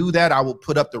will do that. I will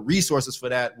put up the resources for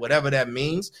that, whatever that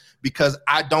means, because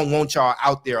I don't want y'all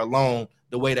out there alone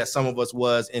the way that some of us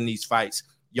was in these fights.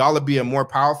 Y'all are being more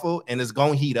powerful, and it's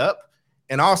going to heat up.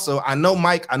 And also, I know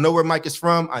Mike. I know where Mike is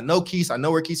from. I know Keith. I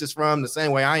know where Keith is from, the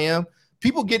same way I am.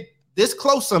 People get this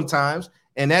close sometimes,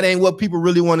 and that ain't what people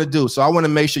really want to do. So I want to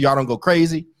make sure y'all don't go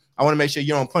crazy. I want to make sure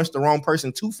you don't punch the wrong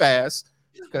person too fast.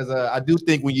 Because I do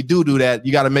think when you do that,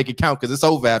 you got to make it count because it's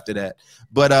over after that.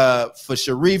 But for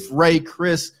Sharif, Ray,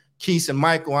 Chris, Keith, and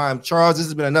Michael, I'm Charles. This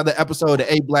has been another episode of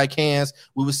 8 Black Hands.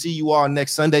 We will see you all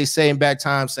next Sunday, same back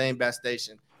time, same back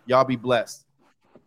station. Y'all be blessed.